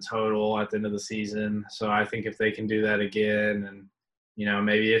in the total at the end of the season. So I think if they can do that again, and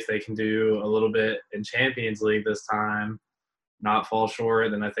maybe if they can do a little bit in Champions League this time, not fall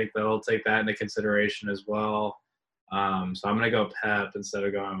short, then I think they'll take that into consideration as well. So I'm going to go Pep instead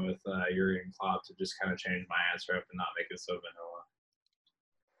of going with Jurgen Klopp to just kind of change my answer up and not make it so vanilla.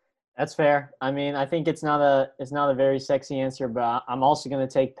 That's fair. I mean, I think it's not a very sexy answer, but I'm also going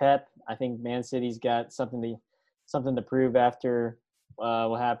to take Pep. I think Man City's got something to prove after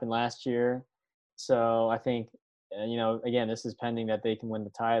what happened last year. So I think, again, this is pending that they can win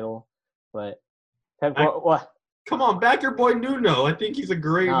the title. But Pep, what? Come on, back your boy Nuno. I think he's a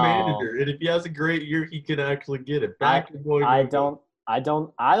great manager, and if he has a great year, he could actually get it. Back your boy Nuno. I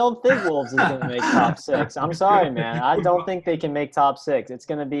don't think Wolves is going to make top 6. I'm sorry, man. I don't think they can make top 6. It's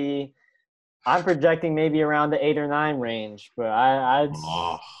going to be – I'm projecting maybe around the 8 or 9 range. But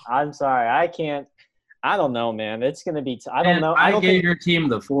I'm sorry. I can't – I don't know, man. It's going to be – I don't know. I gave your team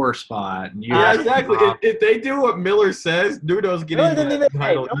the 4 spot. Yeah, exactly. If they do what Miller says, Nuno's getting the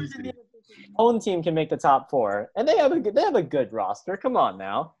title easy. Own team can make the top 4. And they have a good roster. Come on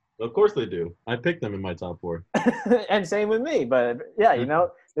now. Of course they do. I picked them in my top 4. And same with me. But yeah,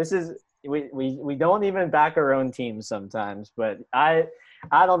 this is we don't even back our own teams sometimes. But I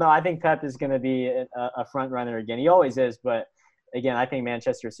don't know. I think Pep is going to be a front runner again. He always is. But again, I think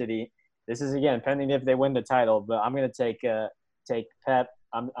Manchester City. This is again pending if they win the title. But I'm going to take Pep.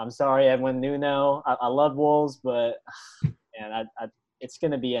 I'm sorry, Edwin Nuno. I love Wolves, but man, it's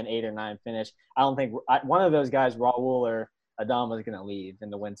going to be an 8 or 9 finish. I don't think one of those guys, Raul or Adama, is going to leave in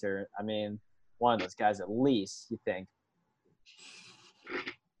the winter. I mean, one of those guys at least, you think.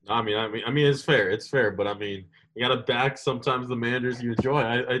 I mean, it's fair. It's fair, but I mean, you got to back sometimes the managers you enjoy.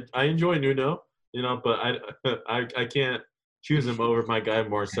 I enjoy Nuno, but I can't choose him over my guy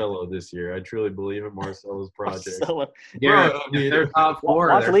Marcelo this year. I truly believe in Marcelo's project. Yeah, they're top 4.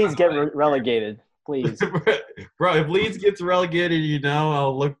 Watch Leeds get relegated. please. Bro, if Leeds gets relegated,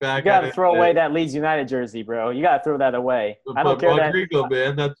 I'll look back. You got at to throw it. away that Leeds United jersey, bro. You got to throw that away. I don't But care Rodrigo,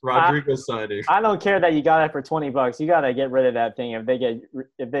 man, that's Rodrigo's signing. I don't care that you got it for $20. You got to get rid of that thing if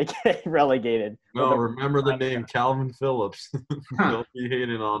they get relegated. No, remember the name Calvin Phillips. Don't be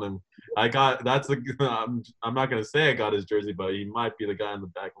hating on him. I'm not gonna say I got his jersey, but he might be the guy on the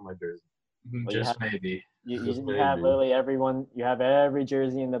back of my jersey. Just maybe. You have literally everyone. You have every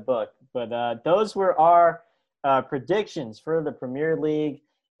jersey in the book. But those were our predictions for the Premier League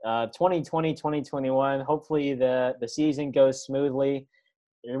 2020-2021. Hopefully the season goes smoothly.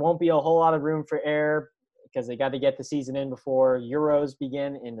 There won't be a whole lot of room for error because they got to get the season in before Euros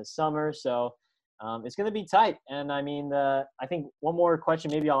begin in the summer. So it's going to be tight. And I mean, I think one more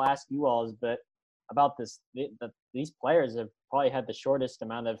question maybe I'll ask you all is about this. These players have probably had the shortest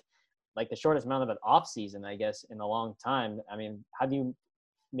amount of an off season, I guess, in a long time. I mean, how do you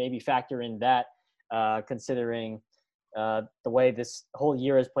maybe factor in that, considering the way this whole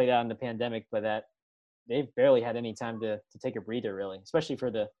year has played out in the pandemic, but that they've barely had any time to take a breather, really, especially for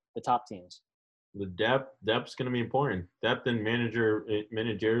the top teams. The depth's going to be important. Depth and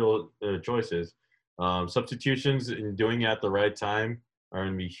managerial choices. Substitutions and doing it at the right time are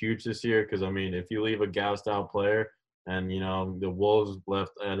going to be huge this year because, I mean, if you leave a gassed out player and, the Wolves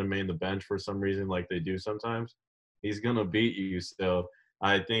left Edame in the bench for some reason like they do sometimes, he's going to beat you. So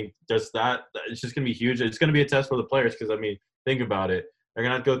I think just that – it's just going to be huge. It's going to be a test for the players because, I mean, think about it. They're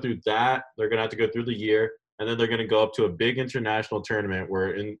going to have to go through that. They're going to have to go through the year, and then they're going to go up to a big international tournament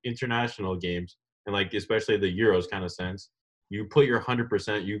where in international games, and like especially the Euros kind of sense, you put your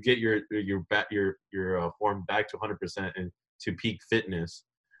 100%, you get your form back to 100% and to peak fitness.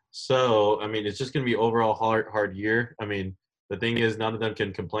 So, I mean, it's just going to be overall hard year. I mean, the thing is none of them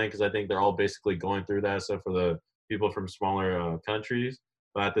can complain because I think they're all basically going through that stuff for the people from smaller countries.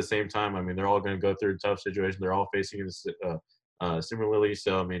 But at the same time, I mean, they're all going to go through a tough situation. They're all facing it similarly.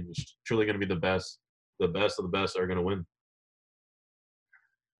 So, I mean, it's truly going to be the best. The best of the best are going to win.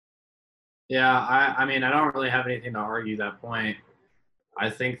 Yeah, I mean, I don't really have anything to argue that point. I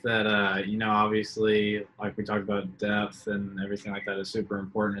think that, obviously, like we talked about, depth and everything like that is super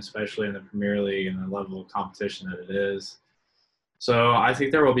important, especially in the Premier League and the level of competition that it is. So I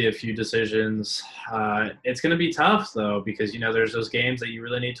think there will be a few decisions. It's going to be tough, though, because, there's those games that you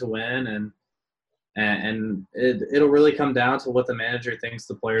really need to win, and it'll really come down to what the manager thinks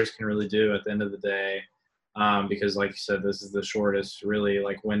the players can really do at the end of the day. Because, like you said, this is the shortest, really,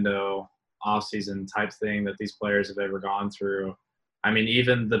 window off-season type thing that these players have ever gone through. I mean,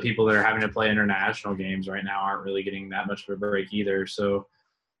 even the people that are having to play international games right now aren't really getting that much of a break either. So,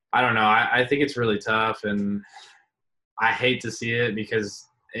 I don't know. I think it's really tough, and I hate to see it because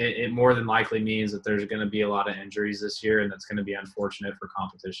it more than likely means that there's going to be a lot of injuries this year, and that's going to be unfortunate for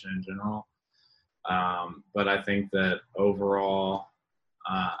competition in general. But I think that overall,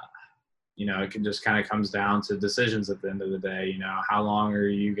 it can just kind of comes down to decisions at the end of the day. How long are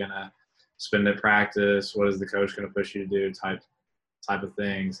you going to spend at practice? What is the coach going to push you to do type of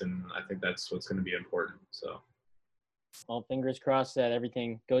things? And I think that's what's going to be important. So, well, fingers crossed that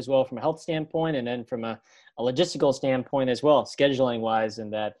everything goes well from a health standpoint and then from a logistical standpoint as well, scheduling wise,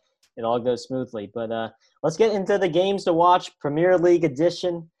 and that it all goes smoothly. But let's get into the games to watch. Premier League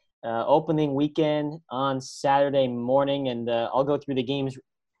edition, opening weekend on Saturday morning. And I'll go through the games,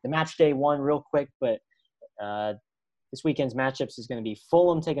 the match day one real quick, but this weekend's matchups is going to be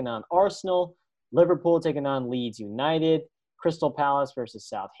Fulham taking on Arsenal, Liverpool taking on Leeds United, Crystal Palace versus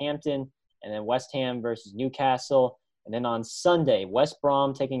Southampton, and then West Ham versus Newcastle. And then on Sunday, West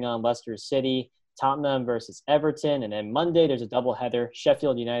Brom taking on Leicester City, Tottenham versus Everton. And then Monday, there's a doubleheader,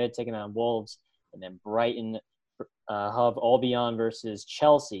 Sheffield United taking on Wolves, and then Brighton Hove Albion versus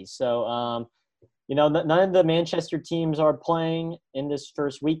Chelsea. So, none of the Manchester teams are playing in this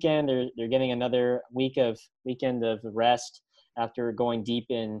first weekend. They're getting another weekend of rest after going deep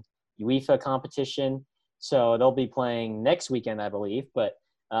in UEFA competition. So they'll be playing next weekend, I believe. But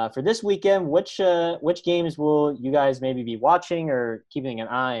for this weekend, which games will you guys maybe be watching or keeping an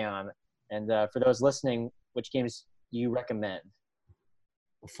eye on? And for those listening, which games do you recommend?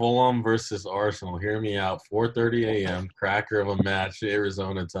 Fulham versus Arsenal. Hear me out. 4:30 a.m. Cracker of a match,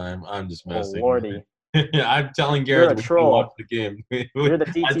 Arizona time. I'm just messing. Oh, Lordy. I'm telling Garrett You're a troll. to watch the game. You're the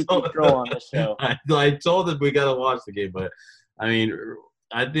TTP troll on this show. I told him we got to watch the game, but I mean,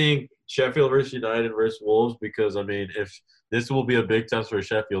 I think Sheffield versus United versus Wolves because, I mean, if this will be a big test for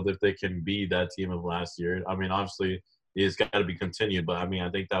Sheffield if they can be that team of last year. I mean, obviously, it's got to be continued, but I mean, I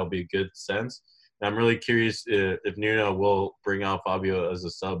think that would be a good sense. I'm really curious if Nuno will bring out Fabio as a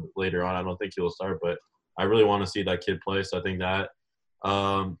sub later on. I don't think he will start, but I really want to see that kid play. So I think that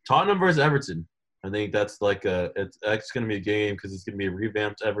Tottenham versus Everton. I think that's it's going to be a game because it's going to be a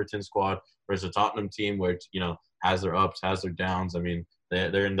revamped Everton squad versus a Tottenham team, which has their ups, has their downs. I mean,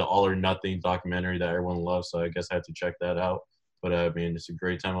 they're in the All or Nothing documentary that everyone loves, so I guess I have to check that out. But I mean, it's a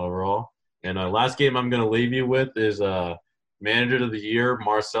great time overall. And last game I'm going to leave you with is Manager of the Year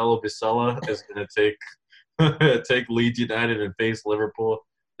Marcelo Bielsa is going to take Leeds United and face Liverpool.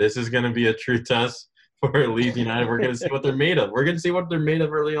 This is going to be a true test for Leeds United. We're going to see what they're made of. We're going to see what they're made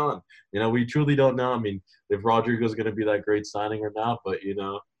of early on. We truly don't know. I mean, if Rodrigo's going to be that great signing or not. But,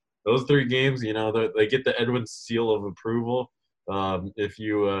 those 3 games, they get the Edwin seal of approval. If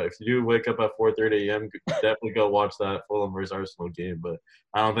you do wake up at 4:30 a.m., definitely go watch that Fulham versus Arsenal game. But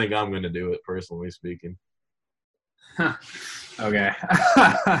I don't think I'm going to do it, personally speaking. Okay.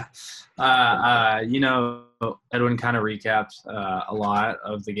 Edwin kind of recapped a lot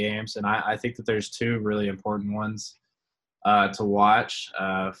of the games, and I think that there's 2 really important ones to watch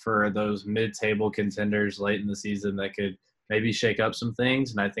for those mid-table contenders late in the season that could maybe shake up some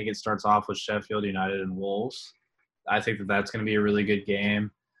things. And I think it starts off with Sheffield United and Wolves. I think that that's going to be a really good game.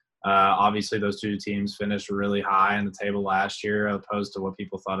 Obviously, those 2 teams finished really high in the table last year, opposed to what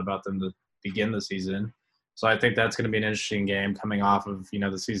people thought about them to begin the season. So I think that's going to be an interesting game coming off of,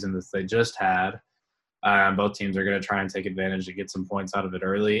 the season that they just had. Both teams are going to try and take advantage and get some points out of it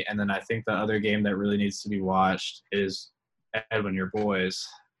early. And then I think the other game that really needs to be watched is, Edwin, your boys,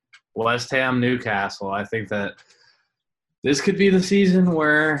 West Ham, Newcastle. I think that this could be the season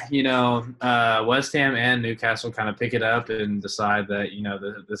where, West Ham and Newcastle kind of pick it up and decide that,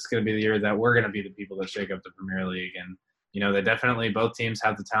 this is going to be the year that we're going to be the people that shake up the Premier League. And, they definitely, both teams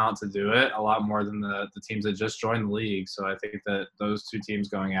have the talent to do it a lot more than the teams that just joined the league. So I think that those 2 teams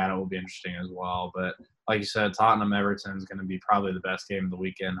going at it will be interesting as well. But like you said, Tottenham-Everton is going to be probably the best game of the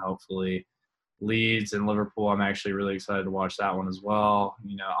weekend, hopefully. Leeds and Liverpool, I'm actually really excited to watch that one as well.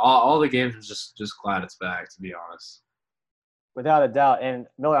 All the games are just glad it's back, to be honest. Without a doubt. And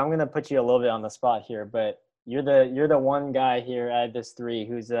Miller, I'm going to put you a little bit on the spot here, but you're the one guy here out of this 3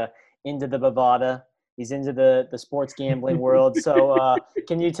 who's into the Bovada. He's into the sports gambling world. So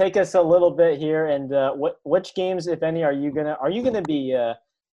can you take us a little bit here, and which games, if any, are you gonna be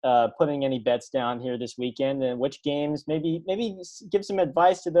putting any bets down here this weekend? And which games, maybe give some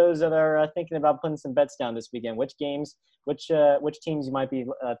advice to those that are thinking about putting some bets down this weekend. Which games, which teams you might be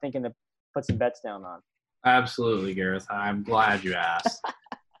thinking to put some bets down on? Absolutely, Gareth. I'm glad you asked.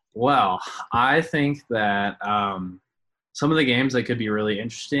 Well, I think that some of the games that could be really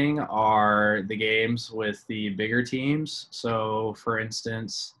interesting are the games with the bigger teams. So, for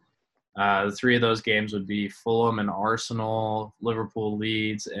instance, the 3 of those games would be Fulham and Arsenal, Liverpool,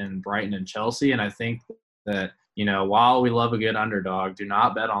 Leeds, and Brighton and Chelsea. And I think that, while we love a good underdog, do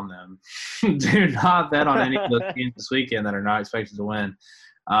not bet on them. Do not bet on any of those teams this weekend that are not expected to win,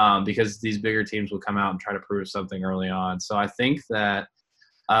 because these bigger teams will come out and try to prove something early on. So I think that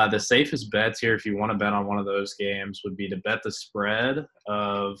the safest bets here, if you want to bet on one of those games, would be to bet the spread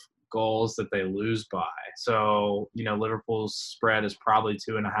of goals that they lose by. So, Liverpool's spread is probably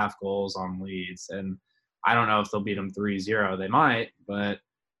 2.5 goals on Leeds. And I don't know if they'll beat them 3-0. They might, but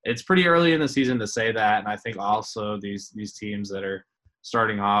it's pretty early in the season to say that. And I think also these teams that are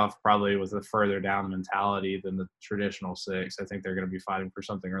starting off probably with a further down mentality than the traditional 6, I think they're going to be fighting for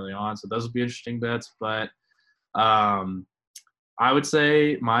something early on. So those will be interesting bets. But I would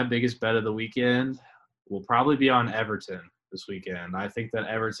say my biggest bet of the weekend will probably be on Everton this weekend. I think that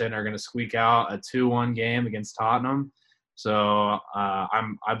Everton are going to squeak out a 2-1 game against Tottenham. So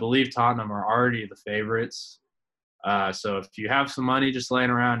I believe Tottenham are already the favorites. So if you have some money just laying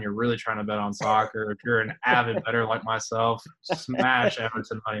around, you're really trying to bet on soccer, if you're an avid bettor like myself, smash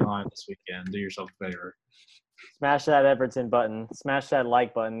Everton money line this weekend. Do yourself a favor. Smash that Everton button. Smash that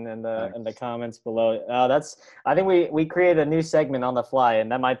like button in the comments below. I think we created a new segment on the fly,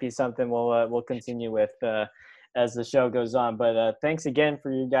 and that might be something we'll continue with as the show goes on. But thanks again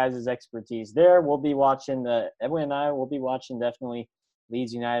for you guys' expertise there. We'll be watching Edwin and I will be watching definitely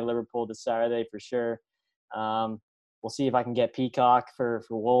Leeds United Liverpool this Saturday for sure. We'll see if I can get Peacock for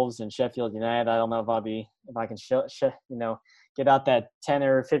Wolves and Sheffield United. I don't know if I can get out that $10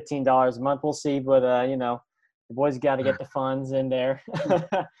 or $15 a month. We'll see, but the boys got to get the funds in there.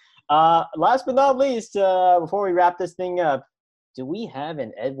 Last but not least, before we wrap this thing up, do we have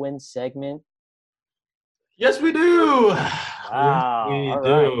an Edwin segment? Yes, we do. Wow. We all do.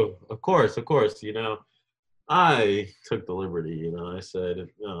 right. Of course. I took the liberty, I said,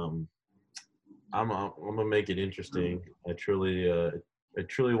 I'm gonna make it interesting. I truly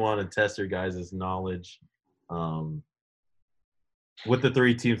want to test your guys' knowledge. with the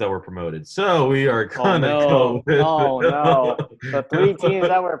 3 teams that were promoted. So we are Oh gonna go no! with Oh no! The 3 teams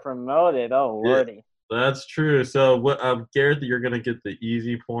that were promoted. Oh Yeah. lordy! That's true. So what Garrett, you're gonna get the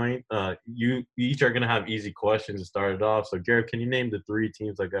easy point. You each are gonna have easy questions to start it off. So Garrett, can you name the 3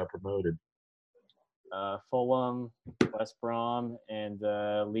 teams that got promoted? Fulham, West Brom, and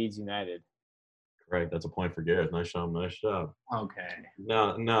Leeds United. Right, that's a point for Garrett. Nice job, nice job. Okay.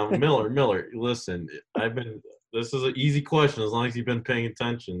 Now Miller, listen, this is an easy question as long as you've been paying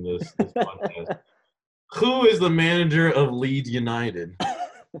attention this podcast. Who is the manager of Leeds United?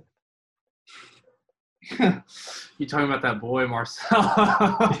 You talking about that boy Marcel?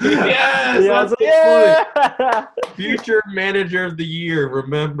 Yes, that's the point. Future manager of the year.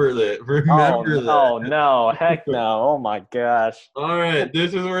 Remember that. Remember that. Oh no! Heck no! Oh my gosh! All right,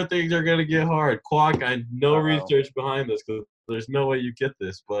 this is where things are gonna get hard. Quack, I know Uh-oh. research behind this because there's no way you get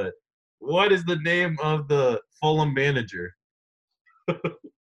this. But what is the name of the Fulham manager?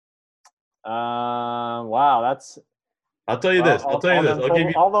 Wow, that's. I'll tell you this. I'll tell you this. I'll give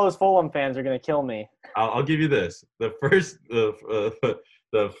you. All those Fulham fans are gonna kill me. I'll give you this. The first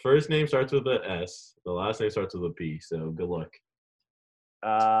name starts with a S. The last name starts with a P. So good luck.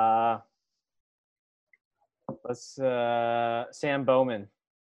 Let's Sam Bowman.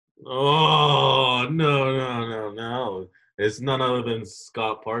 Oh no! It's none other than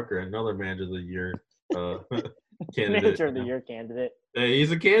Scott Parker, another manager of the year candidate. Manager of the year candidate. Hey,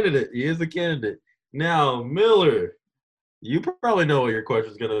 he's a candidate. He is a candidate. Now, Miller, you probably know what your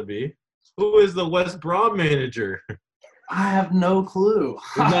question is going to be. Who is the West Brom manager? I have no clue.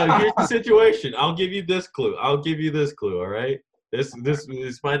 Now, here's the situation. I'll give you this clue. All right? This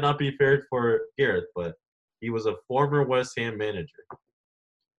might not be fair for Gareth, but he was a former West Ham manager.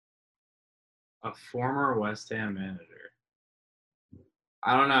 A former West Ham manager.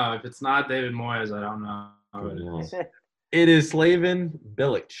 I don't know. If it's not David Moyes, I don't know who it is. It is Slaven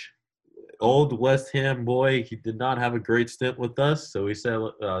Bilic. Old West Ham boy. He did not have a great stint with us, so we said,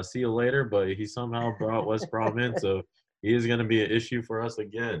 see you later, but he somehow brought West Brom in, so he is going to be an issue for us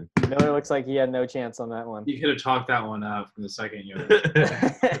again. Miller looks like he had no chance on that one. You could have chalked that one up from the second year.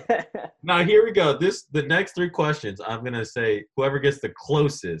 Now, here we go. The next 3 questions, I'm going to say whoever gets the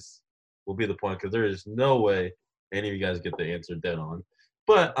closest will be the point because there is no way any of you guys get the answer dead on.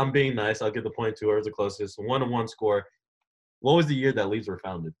 But I'm being nice. I'll give the point to whoever's the closest. 1-1 score. What was the year that Leeds were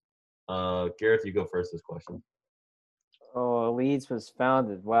founded? Gareth, you go first this question. Oh, Leeds was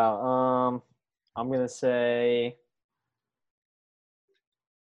founded. Wow. I'm going to say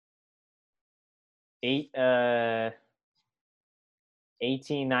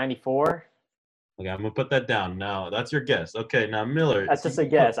 1894. Okay, I'm going to put that down. Now, that's your guess. Okay, now, Miller. That's just a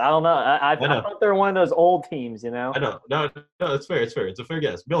guess. I don't know. I thought they were one of those old teams, you know? I know. No, it's fair. It's fair. It's a fair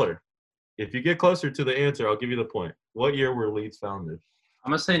guess. Miller, if you get closer to the answer, I'll give you the point. What year were Leeds founded? I'm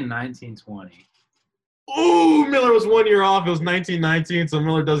going to say 1920. Ooh, Miller was 1 year off. It was 1919, so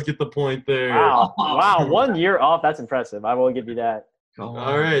Miller does get the point there. Wow. Wow. 1 year off. That's impressive. I will give you that.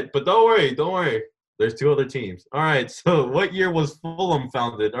 All right, but don't worry. There's 2 other teams. All right, so what year was Fulham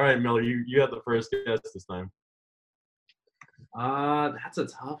founded? All right, Miller, you had the first guess this time. That's a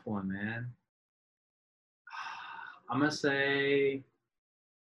tough one, man. I'm gonna say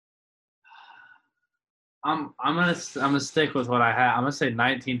I'm gonna stick with what I have. I'm gonna say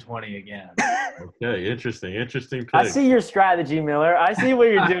 1920 again. Okay, interesting pick. I see your strategy, Miller. I see what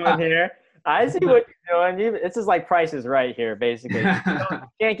you're doing here. I see what you're doing. This is like Price is Right here, basically. You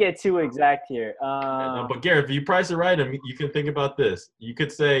can't get too exact here. No, but Gareth, if you price it right, you can think about this. You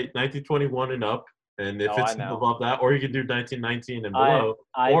could say 1921 and up, and if it's above that, or you can do 1919 and below.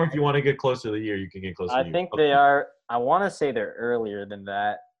 Or if you want to get closer to the year, you can get closer to the year. I think they are – I want to say they're earlier than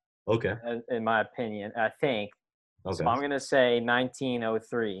that. Okay. In my opinion, I think. Okay. So I'm going to say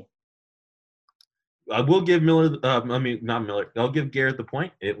 1903. I will give Miller not Miller. I'll give Gareth the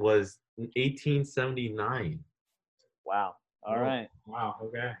point. It was 1879. Wow. All right. Wow.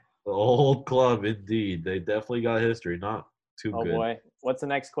 Okay. The old club, indeed. They definitely got history. Not too good. Oh, boy. What's the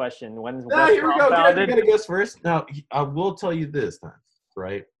next question? When's here we go. founded? You got to guess first. Now, I will tell you this time,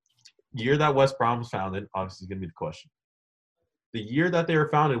 right? Year that West Brom was founded, obviously, is going to be the question. The year that they were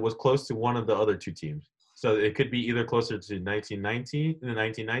founded was close to one of the other 2 teams. So it could be either closer to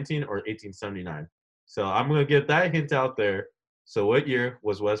 1919 or 1879. So I'm going to get that hint out there. So what year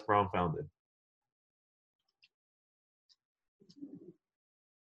was West Brom founded?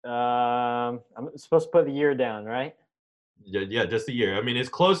 I'm supposed to put the year down, right? Yeah, just the year. I mean, it's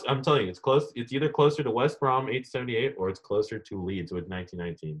close. I'm telling you, it's close. It's either closer to West Brom, 1878, or it's closer to Leeds with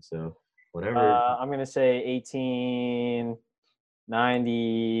 1919. So whatever. I'm going to say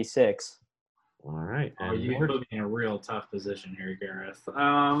 1896. All right. Oh, And you Miller- put me in a real tough position here, Gareth.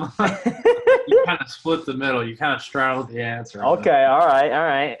 You kind of split the middle. You kind of straddled the answer. Okay, all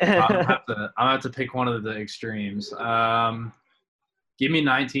right. I'm gonna have to pick one of the extremes. Give me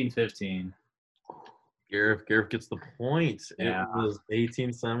 1915. Gareth gets the point. Yeah. It was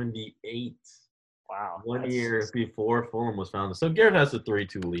 1878. Wow. 1 that's- year before Fulham was founded. So Gareth has a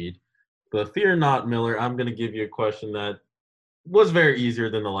 3-2 lead. But fear not, Miller. I'm going to give you a question that was very easier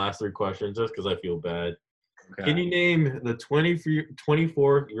than the last 3 questions just because I feel bad. Okay. Can you name the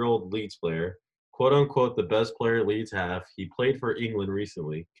 24-year-old Leeds player, quote unquote, the best player Leeds have? He played for England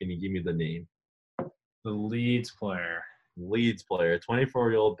recently. Can you give me the name? The Leeds player. Leeds player,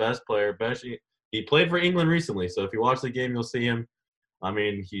 24-year-old best player. He played for England recently. So if you watch the game, you'll see him. I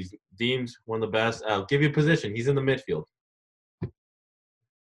mean, he's deemed one of the best. I'll give you a position. He's in the midfield.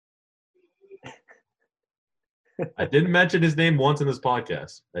 I didn't mention his name once in this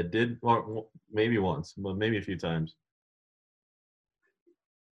podcast. I did, maybe once, but maybe a few times.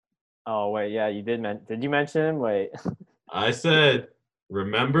 Oh wait, yeah, you did. Did you mention him? Wait. I said,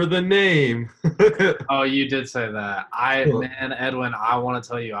 remember the name. Oh, you did say that. Man, Edwin, I want to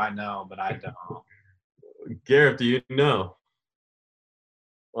tell you I know, but I don't. Gareth, do you know?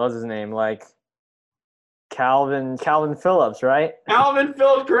 What was his name? Like Calvin Phillips, right? Calvin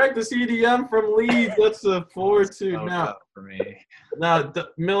Phillips, correct. The CDM from Leeds. That's a 4-2. So Now, tough for me.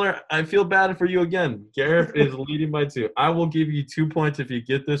 Miller, I feel bad for you again. Gareth is leading by 2. I will give you 2 points if you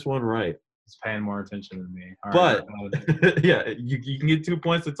get this one right. He's paying more attention than me. All But, right, yeah, you can get 2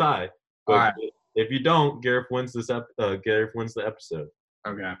 points to tie. But All right. if you don't, Gareth wins Gareth wins the episode.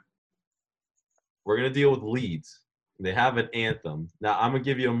 okay. We're going to deal with Leeds. They have an anthem. Now, I'm going to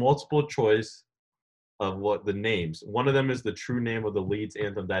give you a multiple choice of what the names. One of them is the true name of the Leeds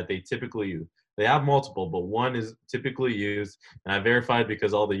anthem that they typically use. They have multiple, but one is typically used. And I verified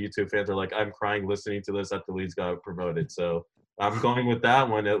because all the YouTube fans are like, I'm crying listening to this after Leeds got promoted. So I'm going with that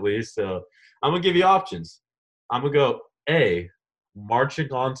one at least. So I'm going to give you options. I'm going to go A,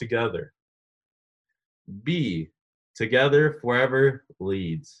 Marching On Together. B, Together Forever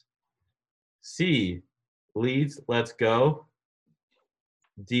Leeds. C, Leeds, Let's Go.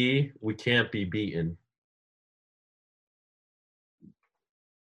 D, We Can't Be Beaten.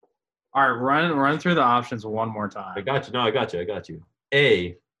 All right, run through the options one more time. I got you. No, I got you.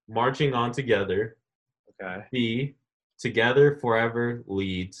 A, Marching On Together. Okay. B, Together Forever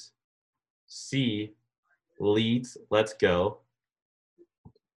Leeds. C, Leeds, Let's Go.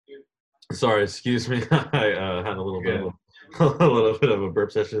 Sorry, excuse me. I had a little bit of a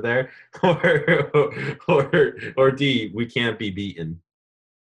burp session there. Or D, We Can't Be Beaten.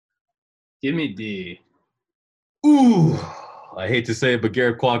 Give me D. Ooh, I hate to say it, but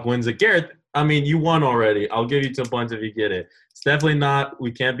Garrett Kwok wins it. Garrett, I mean, you won already. I'll give you 2 points if you get it. It's definitely not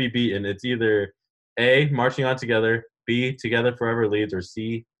We Can't Be Beaten. It's either A, Marching On Together, B, Together Forever Leeds, or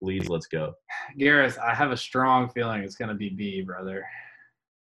C, Leeds, Let's Go. Gareth, I have a strong feeling it's going to be B, brother.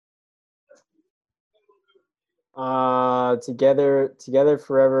 Together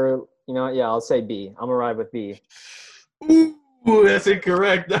forever. You know what? Yeah, I'll say B. I'm gonna ride with B. Ooh, that's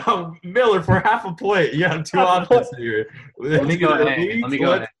incorrect. Now, Miller, for half a point, you have 2 options here. Let me go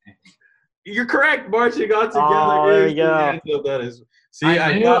A. You're correct. Marching On Together. Oh, there is you go. the answer. That is. See,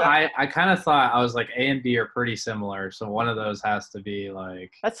 I kind of thought, I was like, A and B are pretty similar, so one of those has to be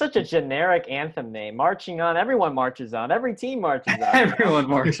like. That's such a generic anthem name. Marching On. Everyone marches on. Every team marches on. Everyone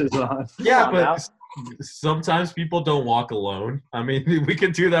marches on. Yeah, Come on but sometimes people don't walk alone. I mean, we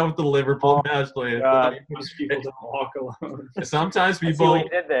could do that with the Liverpool match play. God. Most people don't walk alone. Sometimes I see people, what you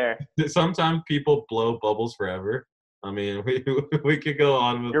did there. sometimes people blow bubbles forever. I mean, we could go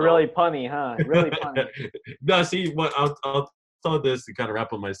on with. You're really punny, huh? Really punny. No, see what I'll tell this to kind of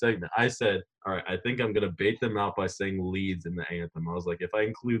wrap up my segment. I said, all right, I think I'm gonna bait them out by saying Leeds in the anthem. I was like, if I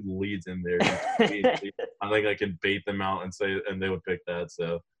include Leeds in there, I think I can bait them out and say, and they would pick that.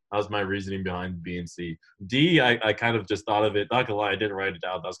 So that was my reasoning behind B and C. D, I kind of just thought of it. Not gonna lie, I didn't write it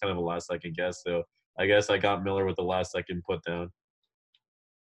down. That was kind of a last second guess. So I guess I got Miller with the last second put down.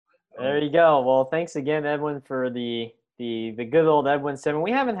 There you go. Well, thanks again, Edwin, for the good old Edwin 7.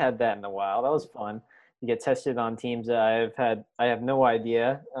 We haven't had that in a while. That was fun to get tested on teams that I have no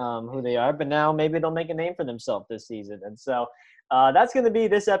idea who they are, but now maybe they'll make a name for themselves this season. And so that's going to be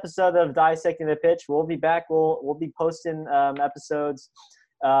this episode of Dissecting the Pitch. We'll be back. We'll be posting episodes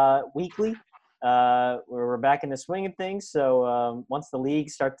weekly. We're back in the swing of things. So once the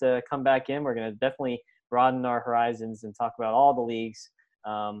leagues start to come back in, we're going to definitely broaden our horizons and talk about all the leagues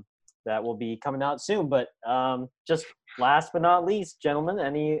that will be coming out soon. But just last but not least, gentlemen,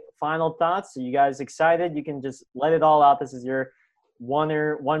 any final thoughts? Are you guys excited? You can just let it all out. This is your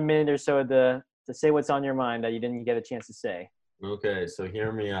 1 minute or so to say what's on your mind that you didn't get a chance to say. Okay, so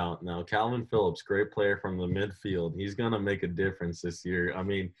hear me out. Now, Calvin Phillips, great player from the midfield. He's going to make a difference this year. I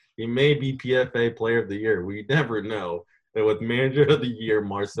mean, he may be PFA Player of the Year. We never know. And with Manager of the Year,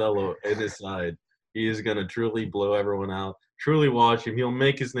 Marcelo, at his side, he is going to truly blow everyone out. Truly watch him. He'll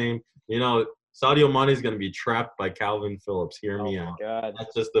make his name. You know, Sadio Mane is going to be trapped by Calvin Phillips. Hear me out. God.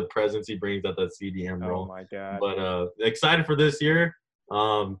 That's just the presence he brings at that CDM role. Oh, my God. But excited for this year.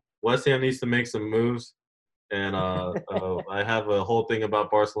 West Ham needs to make some moves. And I have a whole thing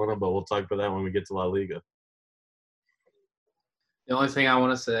about Barcelona, but we'll talk about that when we get to La Liga. The only thing I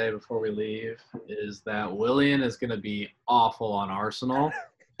want to say before we leave is that Willian is going to be awful on Arsenal.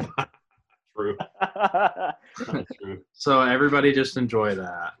 True. True. So everybody just enjoy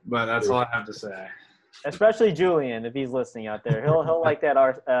that. But that's all I have to say. Especially Julian, if he's listening out there. He'll like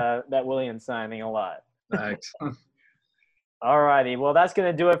that Willian signing a lot. Thanks. All righty. Well, that's going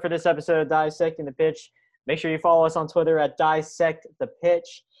to do it for this episode of Dissecting the Pitch. Make sure you follow us on Twitter at Dissect the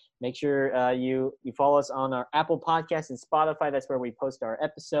Pitch. Make sure you follow us on our Apple Podcasts and Spotify. That's where we post our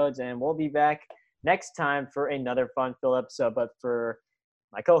episodes. And we'll be back next time for another fun-filled episode. But for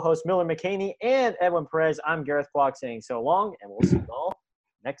my co-host Miller McCaney and Edwin Perez, I'm Gareth Block saying so long, and we'll see you all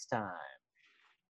next time.